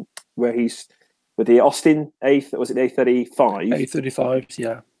where he's with the Austin A35. A35s,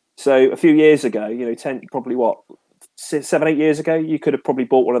 yeah. So a few years ago, 7-8 years ago, you could have probably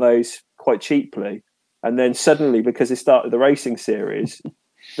bought one of those quite cheaply, and then suddenly, because they started the racing series,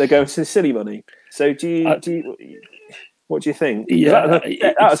 they're going to silly money. So do you what do you think?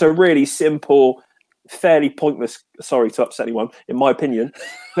 That was a really simple, fairly pointless. Sorry to upset anyone, in my opinion,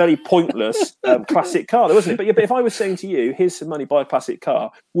 fairly pointless classic car, though, wasn't it? But if I was saying to you, here's some money, buy a classic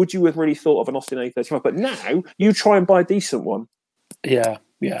car, would you have really thought of an Austin A35? But now you try and buy a decent one. Yeah.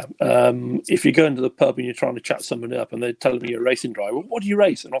 If you go into the pub and you're trying to chat somebody up and they're telling you you're a racing driver, what do you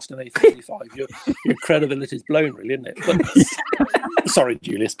race? An Austin A35? Your credibility is blown, really, isn't it? But, sorry,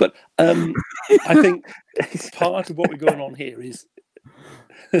 Julius, but I think part of what we're going on here is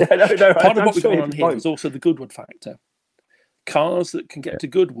part of what we're going on here is also the Goodwood factor. Cars that can get to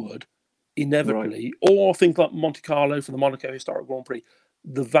Goodwood inevitably, or things like Monte Carlo for the Monaco Historic Grand Prix,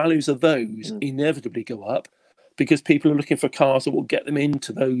 the values of those inevitably go up, because people are looking for cars that will get them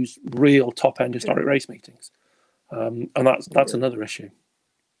into those real top-end historic race meetings. And that's another issue.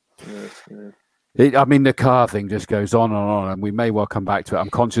 I mean, the car thing just goes on and on, and we may well come back to it. I'm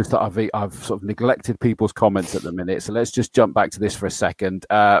conscious that I've sort of neglected people's comments at the minute, so let's just jump back to this for a second.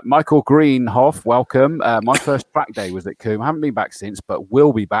 Michael Greenhoff, welcome. My first track day was at Coombe. I haven't been back since, but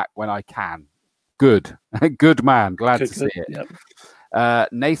will be back when I can. Good. Good man. Glad to see it. Yep.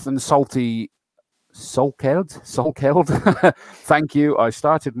 Nathan Salty Solkeld. Thank you. I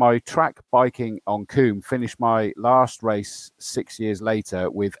started my track biking on Coombe, finished my last race 6 years later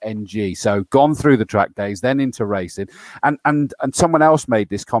with NG. So gone through the track days, then into racing. And someone else made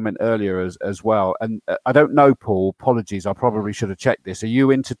this comment earlier as well. And I don't know, Paul, apologies. I probably should have checked this. Are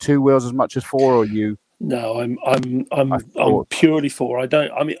you into two wheels as much as four, or are you? No, I'm purely four. I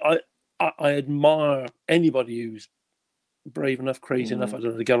admire anybody who's brave enough, crazy enough, I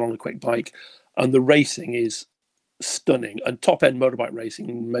don't know, to get on a quick bike. And the racing is stunning. And top-end motorbike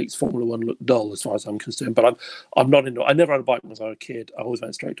racing makes Formula One look dull, as far as I'm concerned. But I'm not into it. I never had a bike when I was a kid. I always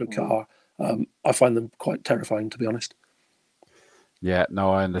went straight to a car. I find them quite terrifying, to be honest. Yeah,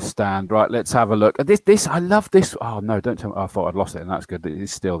 no, I understand. Right, let's have a look. This, I love this. Oh, no, don't tell me. I thought I'd lost it, and that's good.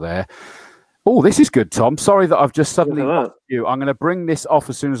 It's still there. Oh, this is good, Tom. Sorry that I've just suddenly lost you. I'm going to bring this off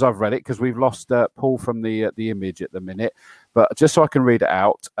as soon as I've read it, because we've lost Paul from the image at the minute. But just so I can read it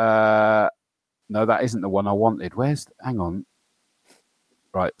out. No, that isn't the one I wanted. Hang on.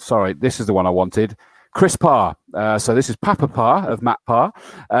 Right, sorry. This is the one I wanted. Chris Parr. So this is Papa Parr of Matt Parr.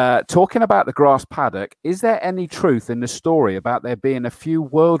 Talking about the grass paddock, is there any truth in the story about there being a few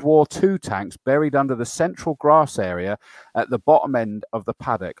World War II tanks buried under the central grass area at the bottom end of the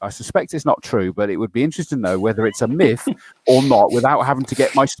paddock? I suspect it's not true, but it would be interesting to know whether it's a myth or not without having to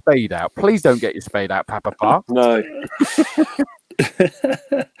get my spade out. Please don't get your spade out, Papa Parr. No.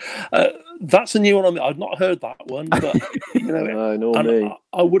 That's a new one on me. I've not heard that one, but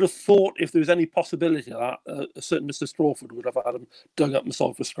I would have thought if there was any possibility of that, a certain Mr. Strawford would have had him dug up and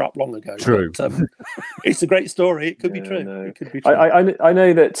sold for scrap long ago. True. But, it's a great story. It could be true. No. It could be true. I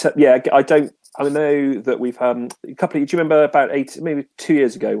know that. I know that we've a couple of. Do you remember about 2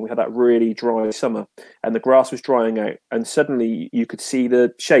 years ago when we had that really dry summer and the grass was drying out, and suddenly you could see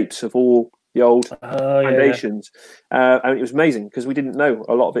the shapes of all the old foundations, and it was amazing because we didn't know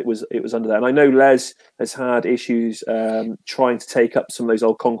a lot of it was under there. And I know Les has had issues trying to take up some of those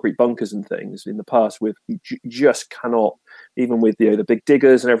old concrete bunkers and things in the past. With you just cannot, even with the big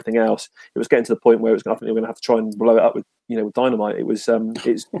diggers and everything else, it was getting to the point where I think they were going to have to try and blow it up with with dynamite. It was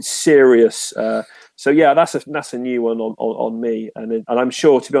it's serious. So yeah, that's a new one on me, and I'm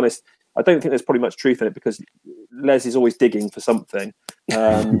sure, to be honest, I don't think there's probably much truth in it because Les is always digging for something.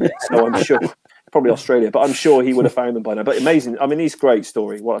 So I'm sure, probably Australia, but I'm sure he would have found them by now. But amazing. I mean, it's a great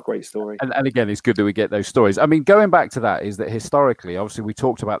story. What a great story. And again, it's good that we get those stories. I mean, going back to that is that historically, obviously, we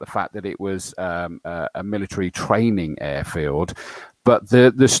talked about the fact that it was a military training airfield. But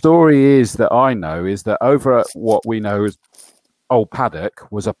the story is that I know is that over at what we know as Old Paddock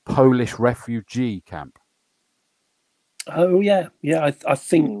was a Polish refugee camp. Oh yeah. I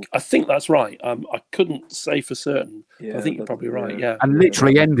think that's right. I couldn't say for certain. Yeah, I think you're probably right. Yeah, and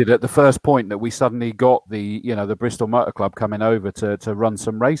literally ended at the first point that we suddenly got the Bristol Motor Club coming over to run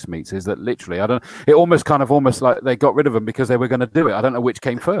some race meets. Is that literally? It almost like they got rid of them because they were going to do it. I don't know which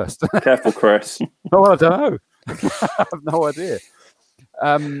came first. Careful, Chris. No, I don't know. I have no idea.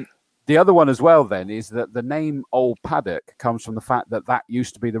 The other one as well then is that the name Old Paddock comes from the fact that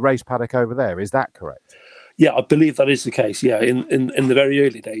used to be the race paddock over there. Is that correct? Yeah, I believe that is the case. Yeah, in the very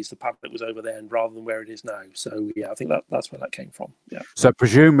early days, the paddock was over there, and rather than where it is now. So yeah, I think that's where that came from. Yeah. So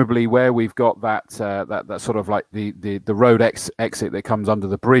presumably, where we've got that sort of like the road exit that comes under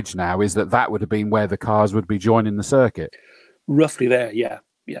the bridge now, is that would have been where the cars would be joining the circuit. Roughly there, yeah.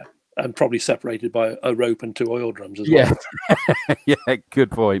 And probably separated by a rope and two oil drums as well. Yeah,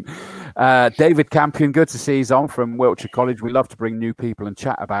 good point. David Campion, good to see he's on from Wiltshire College. We love to bring new people and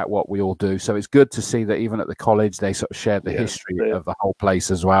chat about what we all do. So it's good to see that even at the college, they sort of shared the history of the whole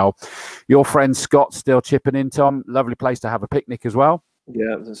place as well. Your friend Scott still chipping in, Tom. Lovely place to have a picnic as well.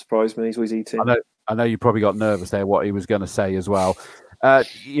 Yeah, it doesn't surprise me. He's always eating. I know you probably got nervous there what he was going to say as well.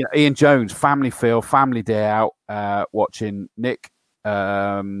 Ian Jones, family feel, family day out, watching Nick.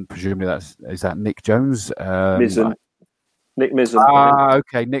 Presumably is that Nick Jones? Mizzen. Nick Mizzen.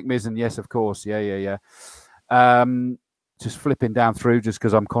 Okay, Nick Mizzen. Yes, of course. Yeah. Just flipping down through, just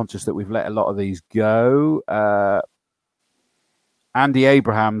because I'm conscious that we've let a lot of these go. Andy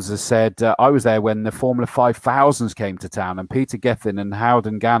Abrahams has said, I was there when the Formula 5000s came to town, and Peter Gethin and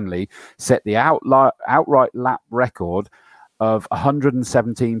Howden Ganley set the outright lap record of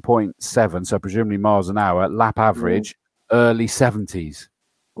 117.7, so presumably miles an hour, lap average. Early 70s.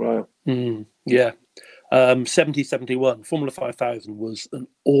 Wow. Yeah. 70-71. Formula 5000 was an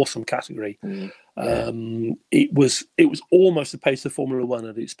awesome category. It was almost the pace of Formula 1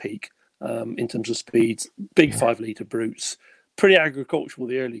 at its peak in terms of speeds. Big 5-litre brutes. Pretty agricultural,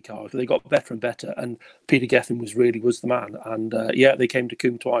 the early cars. They got better and better. And Peter Gethin was the man. And they came to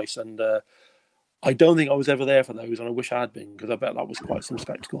Coombe twice. And I don't think I was ever there for those. And I wish I had been, because I bet that was quite some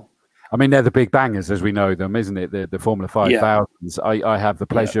spectacle. I mean, they're the big bangers as we know them, isn't it? The Formula 5000s. Yeah. I have the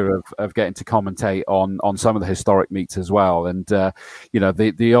pleasure of getting to commentate on some of the historic meets as well. And,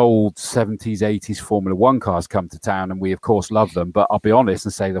 the old 70s, 80s Formula 1 cars come to town, and we, of course, love them. But I'll be honest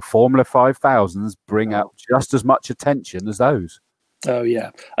and say the Formula 5000s bring up just as much attention as those. Oh, yeah.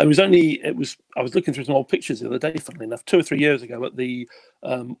 I was looking through some old pictures the other day, funnily enough, 2 or 3 years ago at the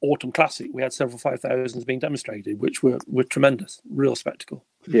Autumn Classic. We had several 5000s being demonstrated, which were tremendous, real spectacle.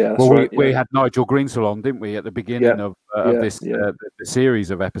 Yeah, we had Nigel Greenswell on, didn't we, at the beginning of this the series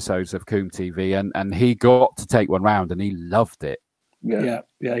of episodes of Coombe TV, and he got to take one round and he loved it. Yeah,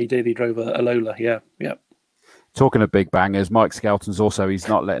 he did. He drove a Lola. Yeah. Talking of big bangers, Mike Skelton's he's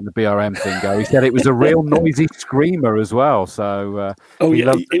not letting the BRM thing go. He said it was a real noisy screamer as well. So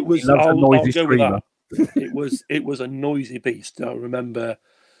it was a noisy screamer. It was a noisy beast. I remember.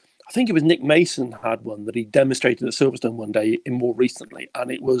 I think it was Nick Mason had one that he demonstrated at Silverstone one day more recently,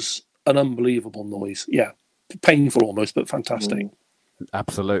 and it was an unbelievable noise. Yeah, painful almost, but fantastic.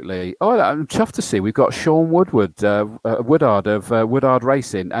 Absolutely. Oh, I'm chuffed to see we've got Sean Woodard of Woodard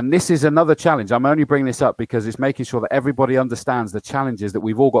Racing, and this is another challenge. I'm only bringing this up because it's making sure that everybody understands the challenges that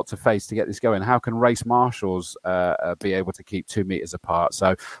we've all got to face to get this going. How can race marshals be able to keep 2 meters apart?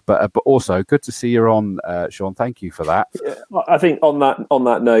 So, but also good to see you're on, Sean. Thank you for that. Yeah, I think on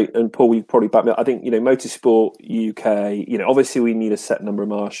that note, and Paul, you probably back me up. I think Motorsport UK. Obviously we need a set number of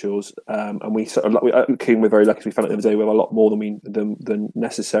marshals, and we sort of we're very lucky. We found out the other day we have a lot more than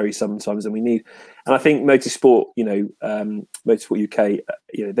necessary sometimes than we need, and I think Motorsport, Motorsport UK,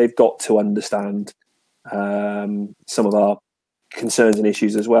 they've got to understand some of our concerns and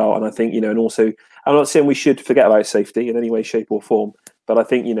issues as well. And I think and also I'm not saying we should forget about safety in any way, shape, or form, but I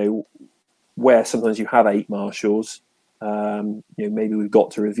think where sometimes you have 8 marshals, maybe we've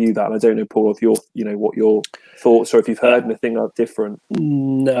got to review that. And I don't know, Paul, if what your thoughts, or if you've heard anything different.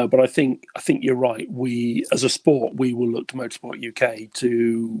 No, but I think you're right. We, as a sport, we will look to Motorsport UK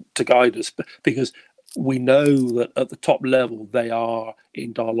to guide us, because we know that at the top level they are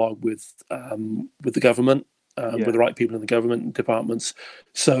in dialogue with the government, with the right people in the government departments.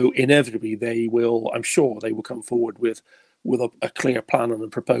 So inevitably, I'm sure they will come forward with a clear plan and a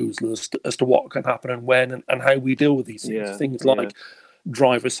proposal as to what can happen and when and how we deal with these things. Things like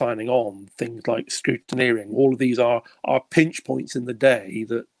drivers signing on, things like scrutineering. All of these are pinch points in the day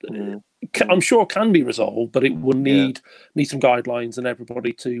that I'm sure can be resolved, but it will need some guidelines and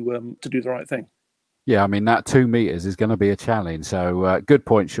everybody to do the right thing. Yeah, I mean, that 2 meters is going to be a challenge. So good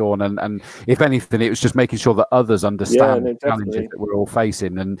point, Sean. And if anything, it was just making sure that others understand the challenges that we're all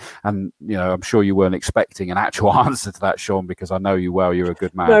facing. And I'm sure you weren't expecting an actual answer to that, Sean, because I know you well. You're a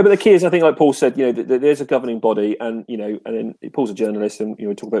good man. No, but the key is, I think, like Paul said, there's a governing body, and and then Paul's a journalist, and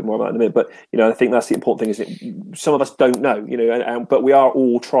we'll talk a bit more about it in a minute. But I think that's the important thing, is that some of us don't know, but we are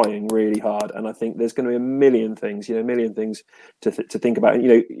all trying really hard, and I think there's going to be a million things to think about. And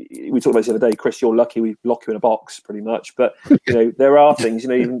we talked about this the other day, Chris. You're lucky we lock you in a box pretty much, but there are things,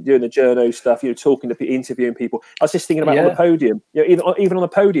 even doing the journo stuff, talking to interviewing people. I was just thinking about on the podium, even on the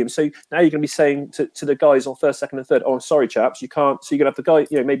podium. So now you're going to be saying to the guys on first, second, and third, "Oh, I'm sorry, chaps, you can't." So you're going to have the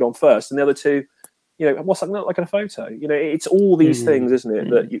guy, maybe on first, and the other two, what's that not like in a photo? It's all these things, isn't it,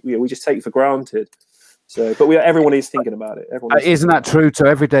 that we just take for granted. So, but everyone is thinking about it. Isn't that true to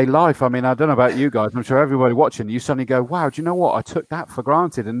everyday life? I mean, I don't know about you guys. I'm sure everybody watching, you suddenly go, wow, do you know what? I took that for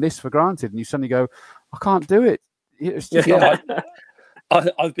granted and this for granted. And you suddenly go, I can't do it. It's just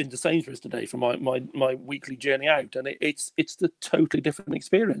I've been to Sainsbury's today for my weekly journey out, and it's the totally different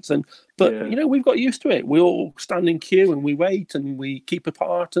experience. But we've got used to it. We all stand in queue and we wait and we keep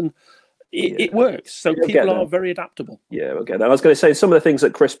apart, and it works. So people are very adaptable. Yeah, we'll get that. I was going to say, some of the things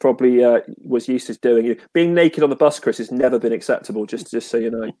that Chris probably was used to doing, being naked on the bus, Chris, has never been acceptable, just so you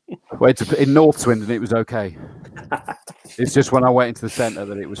know. Well, in North Swindon, it was okay. It's just when I went into the centre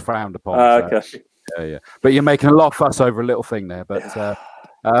that it was frowned upon. Okay. Yeah. But you're making a lot of fuss over a little thing there. But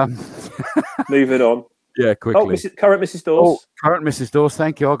moving on. Yeah, quickly. Oh, current Mrs. Dawes. Current Mrs. Dawes.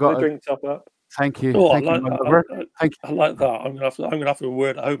 Thank you. I got a drink top up. Thank you. Oh, Thank I like that. I'm gonna have a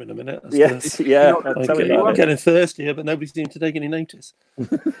word at home in a minute. Yes, I'm getting thirsty here, but nobody seems to take any notice.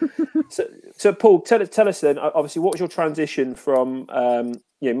 So Paul, tell us then. Obviously, what was your transition from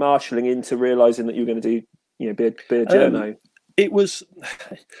marshalling into realising that you were going to do be a journo? It was,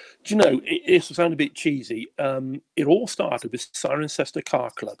 it sound a bit cheesy. It all started with Cirencester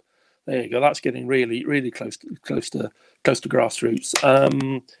Car Club. There you go. That's getting really, really close to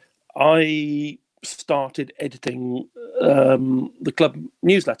grassroots. I started editing the club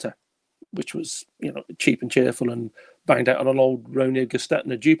newsletter, which was cheap and cheerful and banged out on an old Ronia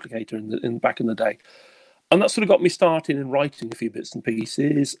Gestetner duplicator in back in the day. that sort of got me started in writing a few bits and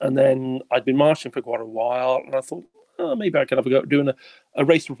pieces. And then I'd been marching for quite a while, and I thought, oh, maybe I could have a go at doing a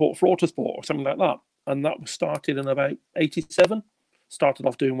race report for Autosport or something like that. And that was started in about 87. Started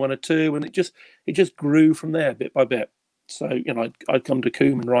off doing 1 or 2, and it just grew from there bit by bit. So, you know, I'd come to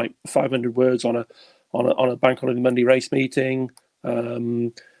Coombe and write 500 words on a bank holiday Monday race meeting.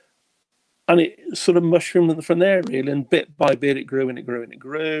 And it sort of mushroomed from there, really. And bit by bit, it grew and it grew and it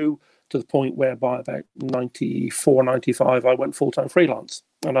grew to the point where by about 94, 95, I went full-time freelance.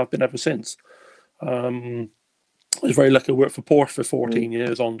 And I've been ever since. I was very lucky to work for Porsche for 14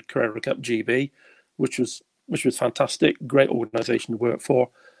 years on Carrera Cup GB, which was fantastic. Great organisation to work for.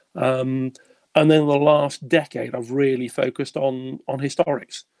 And then the last decade, I've really focused on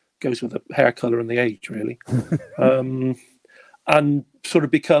historics. Goes with the hair colour and the age, really. And sort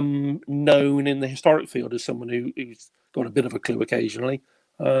of become known in the historic field as someone who's got a bit of a clue occasionally.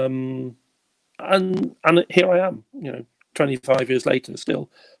 And here I am, you know, 25 years later, still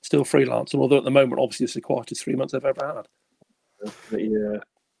freelance. And although at the moment, obviously, it's the quietest 3 months I've ever had. Yeah.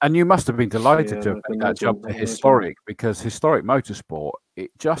 And you must have been delighted to have made that jump to historic, because historic motorsport,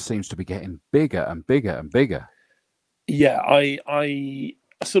 it just seems to be getting bigger and bigger and bigger. Yeah, I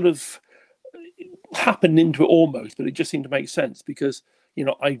sort of happened into it almost, but it just seemed to make sense because, you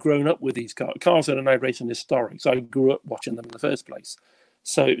know, I'd grown up with these cars that are now racing historic. So I grew up watching them in the first place.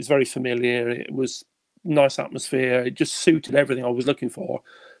 So it was very familiar. It was nice atmosphere. It just suited everything I was looking for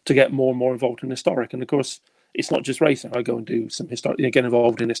to get more and more involved in historic. And of course, it's not just racing. I go and do some historic, get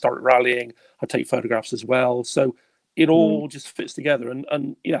involved in historic rallying. I take photographs as well. So it all just fits together.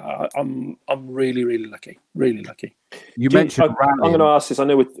 And yeah, I'm really, really lucky. Really lucky. You mentioned rallying. I'm going to ask this. I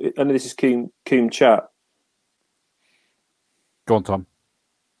know this is Coombe chat. Go on, Tom.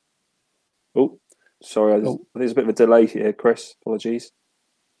 Oh, sorry. There's a bit of a delay here, Chris. Apologies.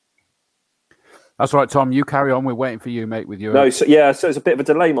 That's right, Tom. You carry on. We're waiting for you, mate, with your... No, so it's a bit of a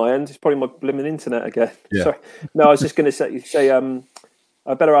delay my end. It's probably my blimmin' internet again. Yeah. Sorry. No, I was just going to say I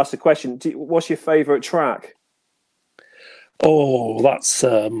better ask the question. What's your favourite track? Oh, that's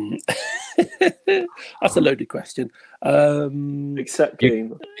that's a loaded question. Except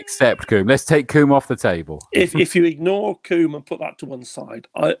Coombe. Except Coombe. Let's take Coombe off the table. If you ignore Coombe and put that to one side,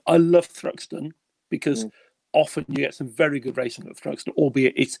 I love Thruxton because often you get some very good racing at Thruxton,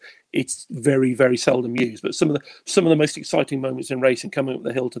 albeit it's very, very seldom used. But some of the most exciting moments in racing coming up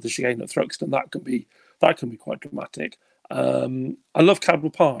the hill to the chicane at Thruxton, that can be quite dramatic. I love Cadwell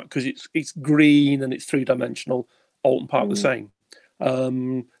Park because it's green and it's 3-dimensional. Alton Park the same.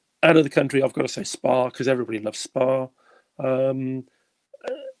 Out of the country, I've got to say Spa because everybody loves Spa. There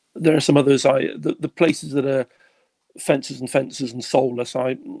are some others. The places that are fences and soulless,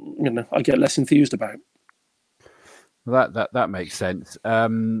 I get less enthused about. That makes sense.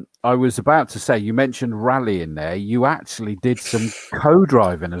 I was about to say, you mentioned rally in there. You actually did some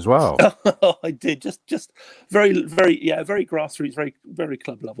co-driving as well. I did just very, very very grassroots, very, very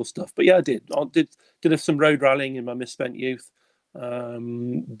club level stuff. But yeah, I did some road rallying in my misspent youth.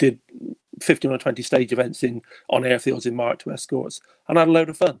 Did 15 or 20 stage events on airfields in Mark II Escorts, and I had a load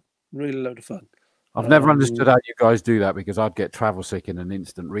of fun. Really load of fun. I've never understood how you guys do that because I'd get travel sick in an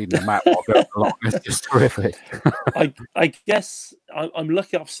instant reading the map while going along. It's just terrific. I guess I'm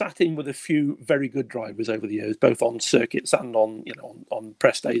lucky. I've sat in with a few very good drivers over the years, both on circuits and on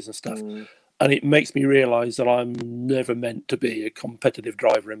press days and stuff. And it makes me realise that I'm never meant to be a competitive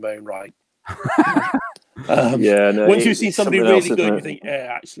driver in my own right. Once you see somebody really good, you think,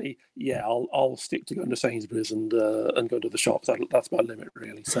 I'll stick to going to Sainsbury's and go to the shops. That's my limit,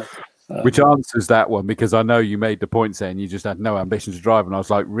 really. So, which answers that one, because I know you made the point saying you just had no ambition to drive, and I was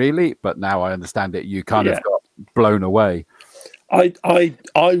like, really? But now I understand it. You kind of got blown away. I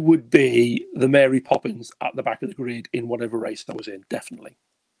would be the Mary Poppins at the back of the grid in whatever race I was in, definitely.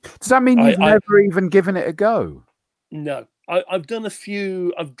 Does that mean you've never even given it a go? No. I've done a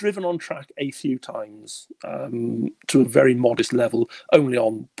few. I've driven on track a few times to a very modest level, only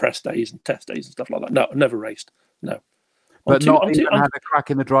on press days and test days and stuff like that. No, I've never raced. No, but not even had a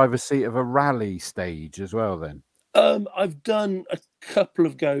crack in the driver's seat of a rally stage as well. Then I've done a couple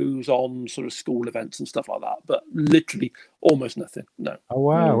of goes on sort of school events and stuff like that, but literally almost nothing. No. Oh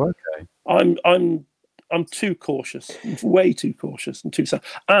wow. Okay. I'm too cautious, way too cautious, and too sad.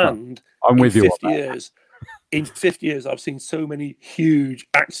 And I'm with you. 50 years. In 50 years, I've seen so many huge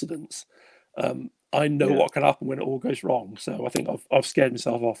accidents. I know what can happen when it all goes wrong. So I think I've scared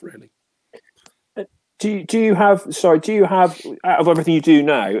myself off, really. Do you have out of everything you do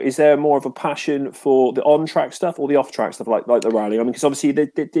now, is there more of a passion for the on-track stuff or the off-track stuff, like the rally? I mean, because obviously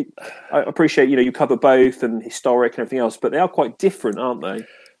I appreciate you cover both and historic and everything else, but they are quite different, aren't they?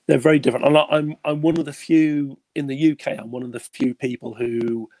 They're very different. And I'm one of the few in the UK. I'm one of the few people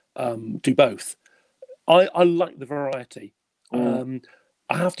who do both. I like the variety. I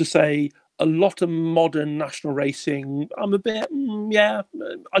have to say, a lot of modern national racing, I'm a bit,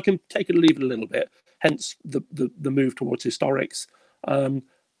 I can take it or leave it a little bit. Hence the move towards historics.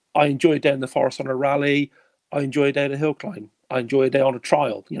 I enjoy a day in the forest on a rally. I enjoy a day at a hill climb. I enjoy a day on a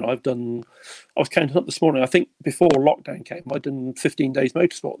trial. You know, I was counting up this morning. I think before lockdown came, I'd done 15 days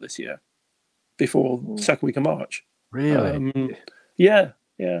motorsport this year, before the second week of March. Really? Yeah.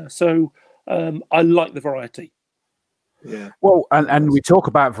 So I like the variety. Yeah. Well, and we talk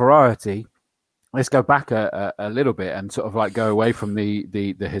about variety. Let's go back a little bit and sort of like go away from the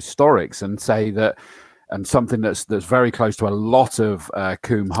historics and say that, and something that's very close to a lot of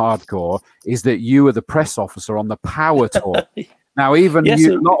Coombe hardcore is that you were the press officer on the Power Tour. Now, even a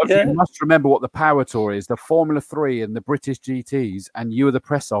lot of you must remember what the Power Tour is, the Formula 3 and the British GTs, and you were the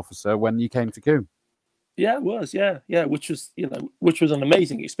press officer when you came to Coombe. Yeah, it was. Yeah, which was an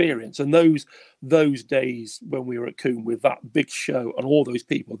amazing experience. And those days when we were at Coombe with that big show and all those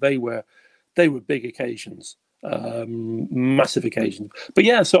people, they were big occasions, massive occasions. But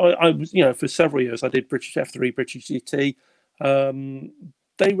yeah, so I was, for several years I did British F3, British GT.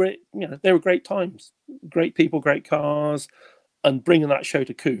 They were great times, great people, great cars, and bringing that show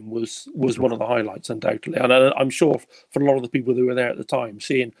to Coombe was one of the highlights, undoubtedly. And I'm sure for a lot of the people who were there at the time,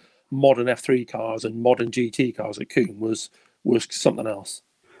 seeing modern F3 cars and modern GT cars at Coombe was something else.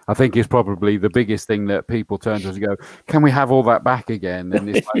 I think it's probably the biggest thing that people turn to us and go, can we have all that back again?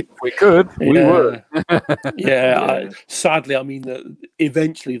 And it's like, if we could, we would. Sadly, I mean,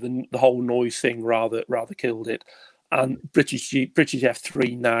 eventually the whole noise thing rather killed it. And British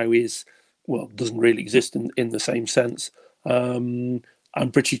F3 now doesn't really exist in the same sense. And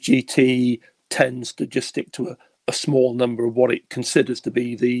British GT tends to just stick to a small number of what it considers to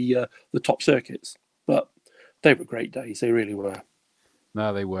be the top circuits. But they were great days. They really were.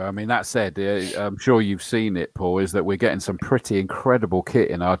 No, they were. I mean, that said, I'm sure you've seen it, Paul, is that we're getting some pretty incredible kit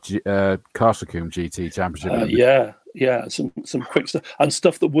in our Castle Coombe GT Championship. Some quick stuff and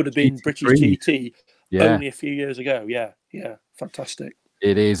stuff that would have been GT3. British GT only a few years ago. Yeah, fantastic.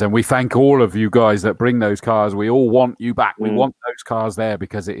 It is, and we thank all of you guys that bring those cars. We all want you back. We want those cars there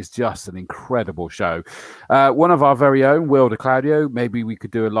because it is just an incredible show. One of our very own, Will de Claudio, maybe we could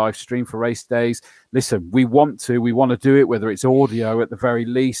do a live stream for race days. Listen, we want to do it, whether it's audio at the very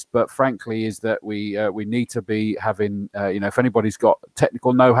least, but frankly is that we need to be having, if anybody's got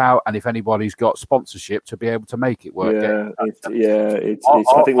technical know-how and if anybody's got sponsorship to be able to make it work. I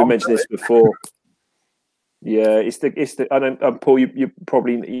think we mentioned this before. Yeah, it's the. I don't. Paul, you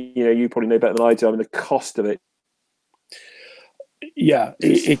probably know better than I do. I mean, the cost of it. Yeah,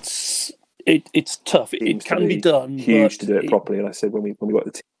 it's tough. It can be done. Huge to do it properly. And I said when we got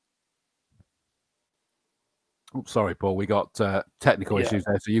the. Sorry, Paul. We got technical issues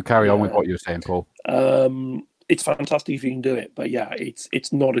there. So you carry on with what you were saying, Paul. It's fantastic if you can do it, but yeah,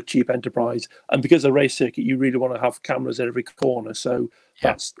 it's not a cheap enterprise. And because of the race circuit, you really want to have cameras at every corner. So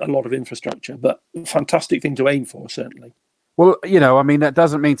that's a lot of infrastructure, but fantastic thing to aim for, certainly. Well, I mean, that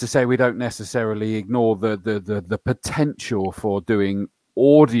doesn't mean to say we don't necessarily ignore the potential for doing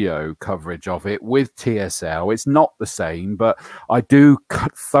audio coverage of it with TSL. It's not the same, but I do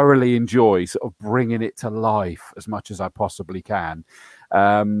thoroughly enjoy sort of bringing it to life as much as I possibly can.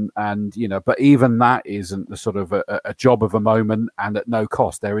 But even that isn't the sort of a job of a moment and at no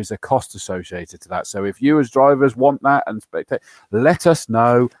cost. There is a cost associated to that. So if you as drivers want that and let us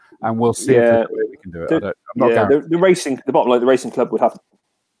know and we'll see if we can do it. The bottom line, the racing club would have.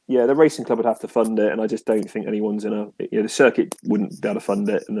 Yeah, the racing club would have to fund it, and I just don't think anyone's the circuit wouldn't be able to fund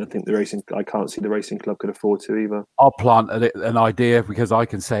it, and I think I can't see the racing club could afford to either. I'll plant an idea because I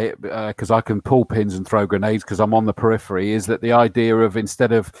can say it because I can pull pins and throw grenades because I'm on the periphery. Is that the idea of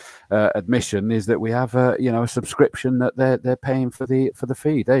instead of admission is that we have a subscription that they're paying for the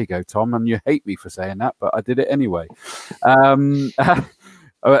feed. There you go, Tom, and you hate me for saying that, but I did it anyway.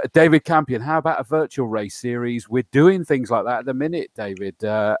 David Campion, how about a virtual race series? We're doing things like that at the minute, David,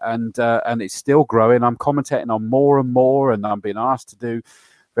 and it's still growing. I'm commentating on more and more, and I'm being asked to do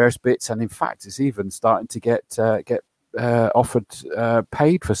various bits. And in fact, it's even starting to get offered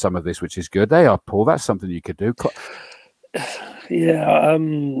paid for some of this, which is good. They are, Paul. That's something you could do. Yeah,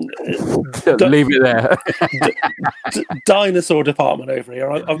 leave it there. Dinosaur department over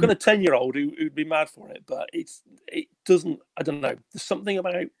here. I've got a 10-year-old who'd be mad for it, but it doesn't. I don't know. There's something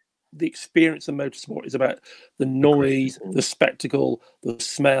about the experience of motorsport. Is about the noise, the spectacle, the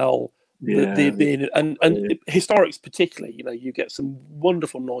smell, and historics particularly. You get some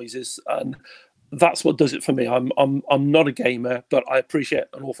wonderful noises, and that's what does it for me. I'm not a gamer, but I appreciate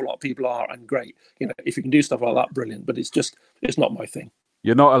an awful lot of people are, and great. If you can do stuff like that, brilliant. But it's not my thing.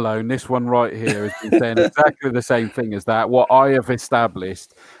 You're not alone. This one right here has been saying exactly the same thing as that. What I have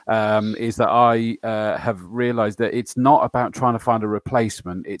established is that I have realised that it's not about trying to find a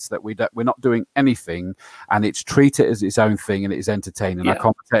replacement. It's that we're not doing anything, and it's treat it as its own thing, and it's entertaining. Yeah. I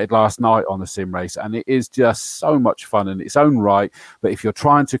commentated last night on the sim race, and it is just so much fun in its own right. But if you're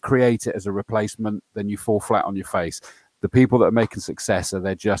trying to create it as a replacement, then you fall flat on your face. The people that are making success,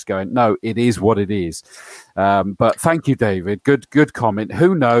 they're just going, no, it is what it is. But thank you, David. Good comment.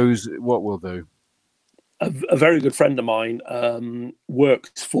 Who knows what we'll do? A very good friend of mine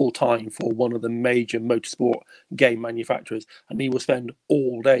works full-time for one of the major motorsport game manufacturers, and he will spend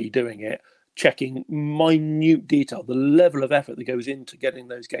all day doing it, checking minute detail. The level of effort that goes into getting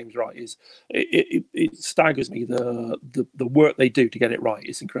those games right it staggers me. The work they do to get it right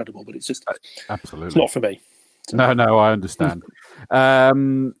is incredible, but it's just absolutely it's not for me. No, I understand.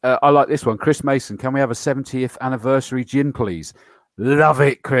 I like this one. Chris Mason, can we have a 70th anniversary gin, please? Love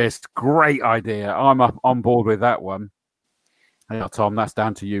it, Chris. Great idea. I'm up on board with that one. Yeah, Tom, that's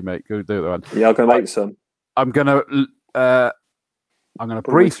down to you, mate. Go do that one. Yeah, I'm going to make some. I'm going to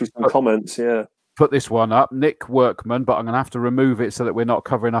briefly some comments. Yeah. Put this one up. Nick Workman, but I'm going to have to remove it so that we're not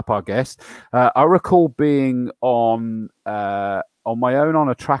covering up our guest. I recall being on my own on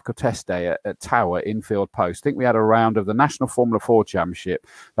a track or test day at Tower Infield Post. I think we had a round of the National Formula 4 Championship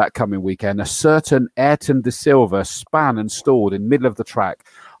that coming weekend. A certain Ayrton de Silva span and stalled in middle of the track.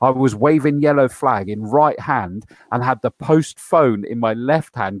 I was waving yellow flag in right hand and had the post phone in my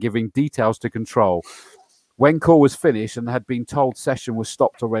left hand giving details to control. When call was finished and had been told session was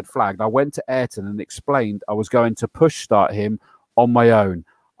stopped or red flagged, I went to Ayrton and explained I was going to push start him on my own.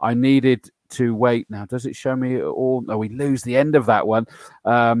 I needed to wait. Now, does it show me all? No, we lose the end of that one.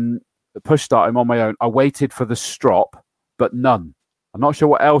 Push start him on my own. I waited for the strop, but none. I'm not sure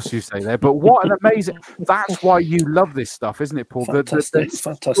what else you say there, but what an amazing... That's why you love this stuff, isn't it, Paul? Fantastic.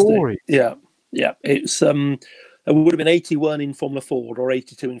 Fantastic. Yeah. It's... It would have been 81 in Formula Ford or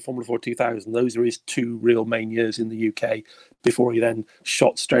 82 in Formula 4 2000. Those are his two real main years in the UK before he then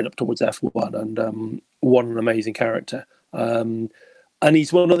shot straight up towards F1 and what an amazing character. And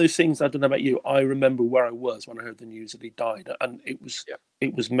he's one of those things, I don't know about you, I remember where I was when I heard the news that he died. And it was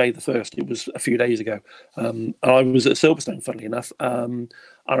May the 1st. It was a few days ago. And I was at Silverstone, funnily enough. And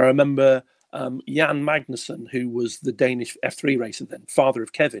I remember Jan Magnussen, who was the Danish F3 racer then, father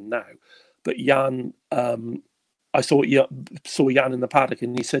of Kevin now. But Jan... I saw Jan in the paddock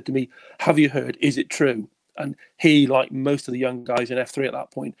and he said to me, have you heard, is it true? And he, like most of the young guys in F3 at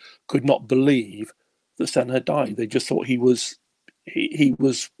that point, could not believe that Senna had died. They just thought he was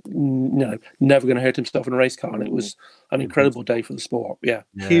never going to hurt himself in a race car. And it was an incredible day for the sport. Yeah.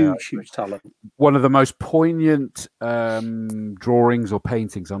 Huge talent. One of the most poignant drawings or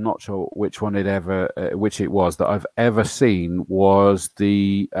paintings, I'm not sure which it was, that I've ever seen was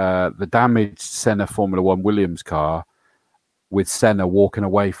the damaged Senna Formula One Williams car with Senna walking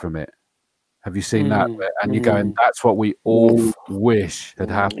away from it. Have you seen that? And you're going, that's what we all wish had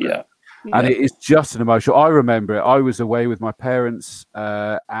happened. Yeah. And it is just an emotional. I remember it. I was away with my parents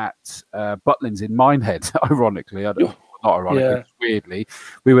at Butlins in Minehead, ironically. Not ironically, weirdly.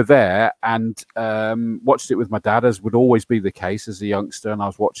 We were there and watched it with my dad, as would always be the case as a youngster. And I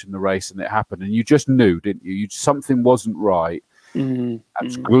was watching the race and it happened. And you just knew, didn't you? Something wasn't right. I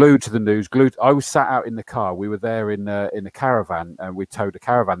was glued to the news. I was sat out in the car. We were there in a caravan, and we towed a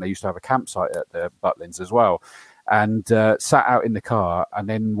caravan. They used to have a campsite at the Butlins as well. And sat out in the car and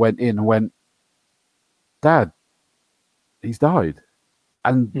then went in and went, Dad, he's died.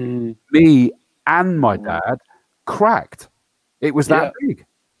 And me and my dad cracked. It was that big.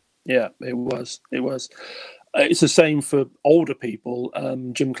 Yeah, it was. It's the same for older people.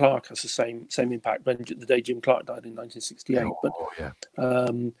 Jim Clark has the same impact. When the day Jim Clark died in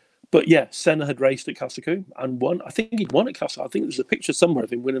 1968. But yeah, Senna had raced at Castle and won. I think he'd won at Castle. I think there's a picture somewhere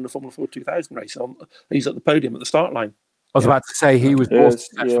of him winning the Formula 4 2000 race. He's at the podium at the start line. I was about to say he was more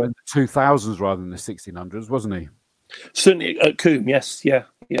successful in the 2000s rather than the 1600s, wasn't he? Certainly at Coombe, yes. Yeah,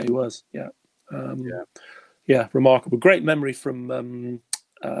 he was. Yeah. Remarkable. Great memory from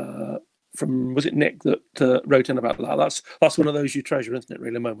was it Nick that wrote in about that? That's one of those you treasure, isn't it?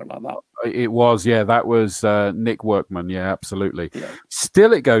 Really, a moment like that. It was, yeah. That was Nick Workman, yeah, absolutely. Yeah.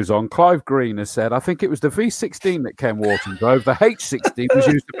 Still, it goes on. Clive Green has said, I think it was the V16 that Ken Wharton drove. The H60 was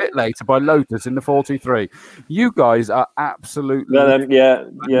used a bit later by Lotus in the 43. You guys are absolutely I'm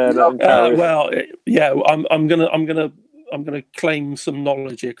gonna claim some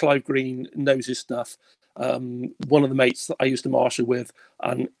knowledge here. Clive Green knows his stuff. one of the mates that I used to marshal with,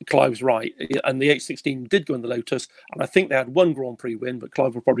 and Clive's right. And the 816 did go in the Lotus, and I think they had one Grand Prix win, but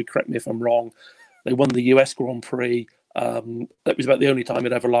Clive will probably correct me if I'm wrong. They won the US Grand Prix. That was about the only time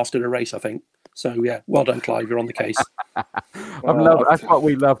it ever lasted a race, I think. So, yeah, well done, Clive. You're on the case. That's what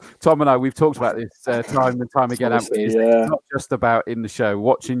we love. Tom and I, we've talked about this time and time again. Honestly, it's not just about in the show.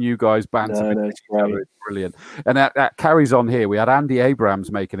 Watching you guys banter with each other is brilliant. And that carries on here. We had Andy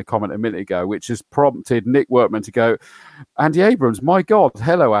Abrams making a comment a minute ago, which has prompted Nick Workman to go, Andy Abrams, my God,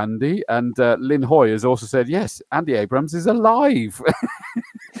 hello, Andy. And Lynn Hoy has also said, yes, Andy Abrams is alive.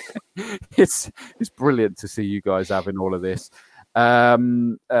 It's brilliant to see you guys having all of this.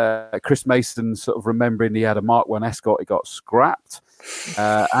 Chris Mason sort of remembering he had a Mark 1 Escort, it got scrapped.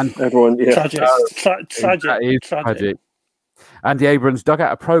 And everyone, tragic. Andy Abrams dug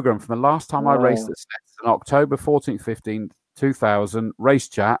out a program from the last time I raced at Stetson, October 14th, 15th, 2000. Race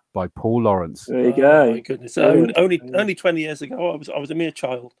Chat by Paul Lawrence. There you go. My goodness, only 20 years ago, I was a mere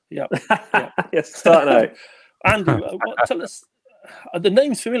child. Yeah. Yes, starting out. Andy, tell us. The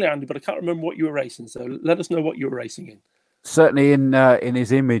name's familiar, Andy, but I can't remember what you were racing. So let us know what you were racing in. Certainly in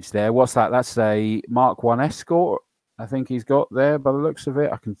his image there. What's that? That's a Mark 1 Escort, I think he's got there by the looks of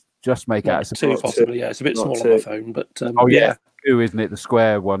it. I can just make out. Two, possibly, yeah. It's a bit small on my phone, but yeah. Two, isn't it? The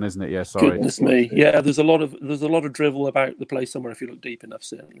square one, isn't it? Yeah, sorry. Goodness me. Yeah, there's a lot of drivel about the place somewhere if you look deep enough,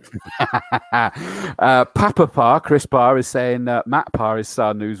 certainly. Papa Parr, Chris Parr, is saying Matt Parr, his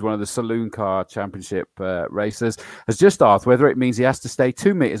son, who's one of the Saloon Car Championship racers, has just asked whether it means he has to stay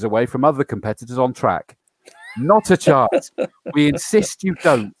 2 meters away from other competitors on track. Not a chance. We insist you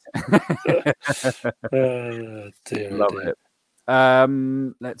don't. Love it.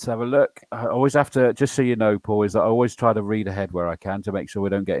 Let's have a look. I always have to, just so you know, Paul, is that I always try to read ahead where I can to make sure we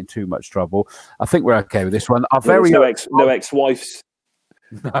don't get in too much trouble. I think we're okay with this one. No ex-wives.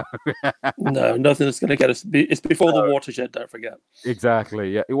 No, nothing that's going to get us. It's before the watershed, don't forget.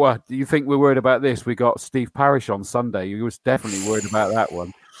 Exactly. Yeah. Well, do you think we're worried about this? We got Steve Parrish on Sunday. He was definitely worried about that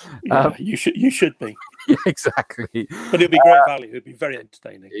one. Yeah, you should be. Yeah, exactly. But it'll be great value. It'll be very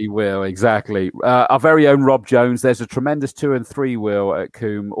entertaining. He will, exactly. Our very own Rob Jones. There's a tremendous 2 and 3 wheel at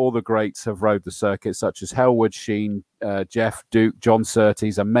Coombe. All the greats have rode the circuit, such as Hellwood, Sheen, Jeff, Duke, John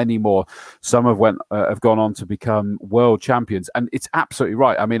Surtees, and many more. Some have gone on to become world champions. And it's absolutely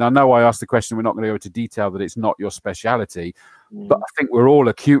right. I mean, I know I asked the question, we're not going to go into detail that it's not your speciality, but I think we're all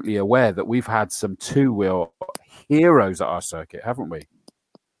acutely aware that we've had some 2-wheel heroes at our circuit, haven't we?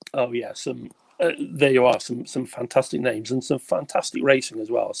 Oh, yeah. There you are, some fantastic names and some fantastic racing as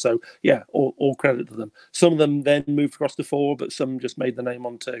well. So, yeah, all credit to them. Some of them then moved across to 4, but some just made the name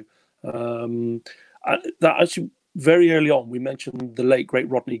on 2. That actually, very early on, we mentioned the late, great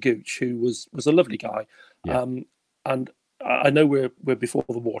Rodney Gooch, who was a lovely guy. Yeah. And I know we're before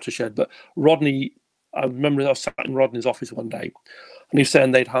the watershed, but Rodney, I remember I was sat in Rodney's office one day, and he was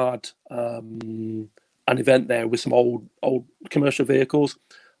saying they'd had an event there with some old commercial vehicles,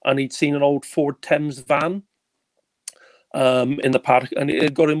 and he'd seen an old Ford Thames van in the paddock, and it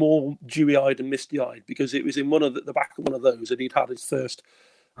had got him all dewy-eyed and misty-eyed because it was in the back of one of those, and he'd had his first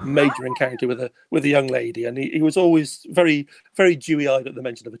major encounter with a young lady, and he was always very, very dewy-eyed at the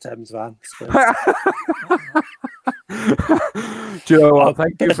mention of a Thames van. So. Do you know what?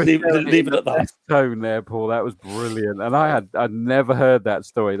 Thank you for leave it at that tone there, Paul. That was brilliant, and I'd never heard that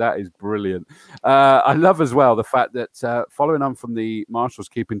story. That is brilliant. I love as well the fact that following on from the marshals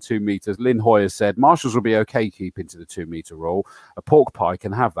keeping 2 meters, Lynn Hoyer said marshals will be okay keeping to the 2 meter rule. A pork pie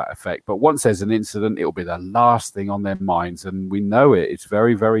can have that effect, but once there's an incident, it'll be the last thing on their minds, and we know it. It's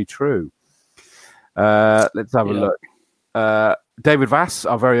very, very true. Let's have a look. David Vass,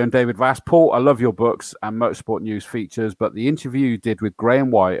 our very own David Vass. Paul, I love your books and motorsport news features, but the interview you did with Graham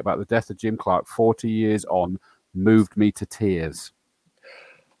White about the death of Jim Clark 40 years on moved me to tears.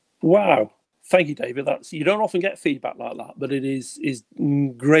 Wow. Thank you, David. You don't often get feedback like that, but it is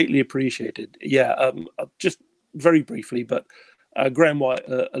greatly appreciated. Yeah, just very briefly, but Graham White,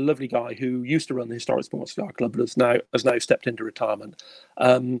 a lovely guy who used to run the Historic Sports Car Club, but has now stepped into retirement.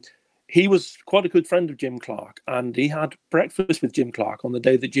 He was quite a good friend of Jim Clark, and he had breakfast with Jim Clark on the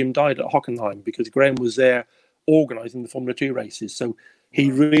day that Jim died at Hockenheim because Graham was there organising the Formula 2 races. So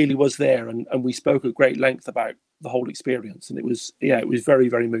he really was there, and we spoke at great length about the whole experience, and it was very,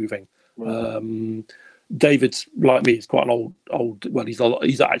 very moving. Wow. David's like me; he's quite an old. Well, he's a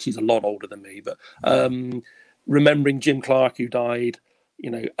lot older than me, but remembering Jim Clark, who died,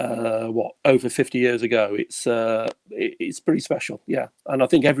 over 50 years ago, it's pretty special, yeah. And I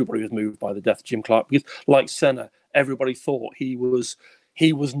think everybody was moved by the death of Jim Clark because, like Senna, everybody thought he was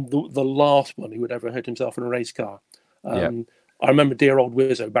the last one who would ever hurt himself in a race car. I remember dear old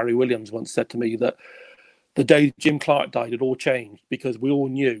Wizzo Barry Williams once said to me that the day Jim Clark died, it all changed, because we all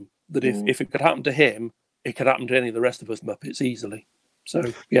knew that if it could happen to him, it could happen to any of the rest of us Muppets easily. So,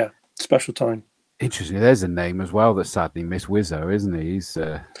 yeah, special time. Interesting. There's a name as well that sadly missed Wizzo, isn't he? He's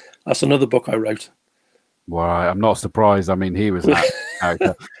that's another book I wrote. Well, I'm not surprised. I mean, he was that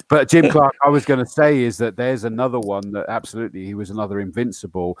character. But Jim Clark, I was going to say, is that there's another one that absolutely he was another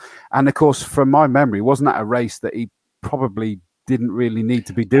Invincible. And of course, from my memory, wasn't that a race that he probably didn't really need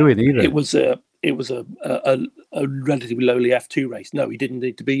to be doing either? It was a relatively lowly F2 race. No, he didn't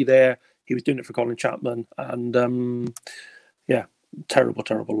need to be there. He was doing it for Colin Chapman. And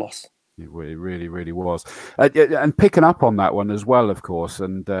terrible loss. It really, really was. And picking up on that one as well, of course,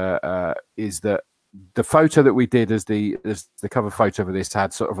 and is that the photo that we did as the cover photo for this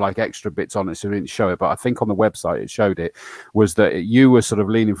had sort of like extra bits on it, so we didn't show it, but I think on the website it showed it, was that you were sort of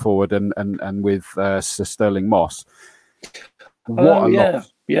leaning forward and with Sir Sterling Moss. What a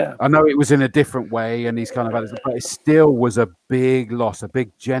loss. Yeah. I know it was in a different way and he's kind of had it, but it still was a big loss, a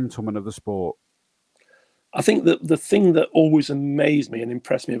big gentleman of the sport. I think that the thing that always amazed me and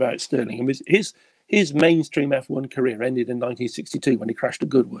impressed me about Sterling was his mainstream F1 career ended in 1962 when he crashed at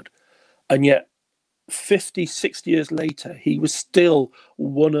Goodwood, and yet 50, 60 years later, he was still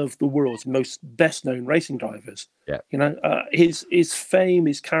one of the world's most best-known racing drivers. Yeah, his fame,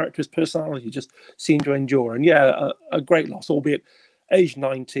 his character, his personality just seemed to endure. And a great loss, albeit age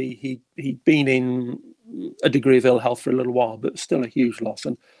 90. He'd been in a degree of ill health for a little while, but still a huge loss.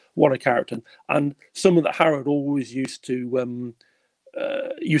 And what a character! And someone that Harold always used to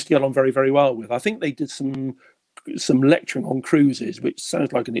get on very, very well with. I think they did some lecturing on cruises, which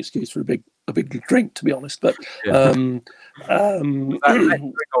sounds like an excuse for a big drink, to be honest. But or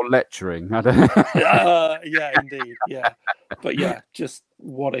lecturing, I don't know. Yeah, indeed, yeah. But yeah, just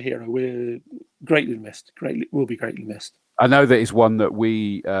what a hero. We're greatly missed. Will be greatly missed. I know that it's one that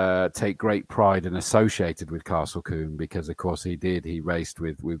we take great pride in associated with Castle Combe, because of course he raced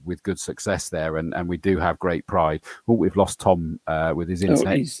with good success there, and we do have great pride. Oh, we've lost Tom with his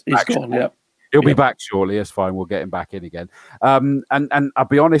internet. He's gone, yeah. He'll be back shortly. It's fine. We'll get him back in again. And I'll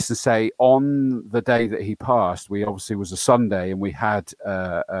be honest and say, on the day that he passed, we obviously was a Sunday, and we had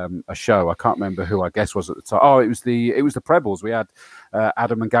a show. I can't remember who our guest was at the time. Oh, it was the Prebles. We had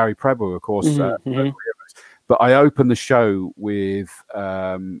Adam and Gary Preble, of course. But I opened the show with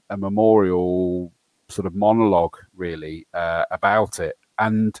a memorial sort of monologue, really, about it,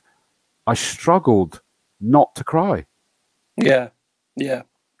 and I struggled not to cry. Yeah.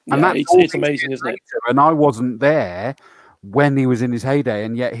 And it's amazing, isn't it? And I wasn't there when he was in his heyday,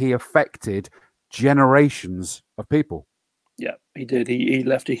 and yet he affected generations of people. Yeah, he did. He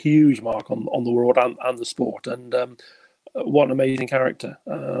left a huge mark on the world and the sport. And what an amazing character.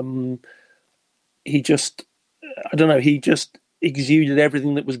 He just exuded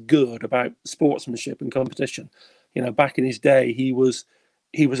everything that was good about sportsmanship and competition. Back in his day, he was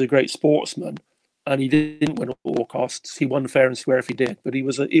a great sportsman. And he didn't win at all costs. He won fair and square if he did. But he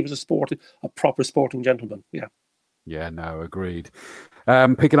was a proper sporting gentleman. Yeah. Yeah, no, agreed.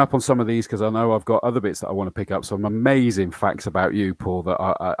 Picking up on some of these, because I know I've got other bits that I want to pick up. Some amazing facts about you, Paul,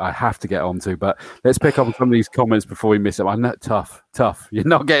 that I have to get onto. But let's pick up on some of these comments before we miss them. I know, tough. You're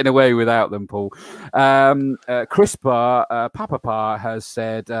not getting away without them, Paul. Crispa Papapa has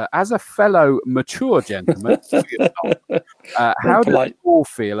said, as a fellow mature gentleman, how does Paul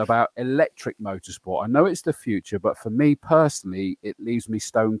feel about electric motorsport? I know it's the future, but for me personally, it leaves me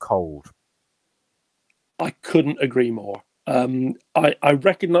stone cold. I couldn't agree more. I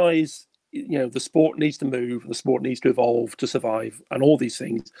recognise, the sport needs to move, the sport needs to evolve to survive, and all these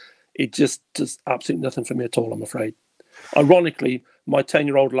things. It just does absolutely nothing for me at all, I'm afraid. Ironically, my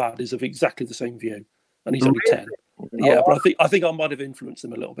 10-year-old lad is of exactly the same view, and he's only 10. Yeah, but I think I might have influenced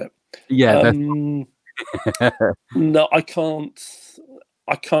him a little bit. Yeah. No, I can't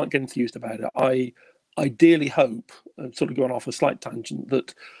get enthused about it. I ideally hope, sort of going off a slight tangent,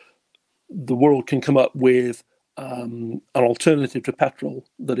 that the world can come up with an alternative to petrol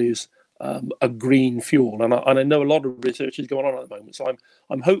that is a green fuel, and I know a lot of research is going on at the moment. So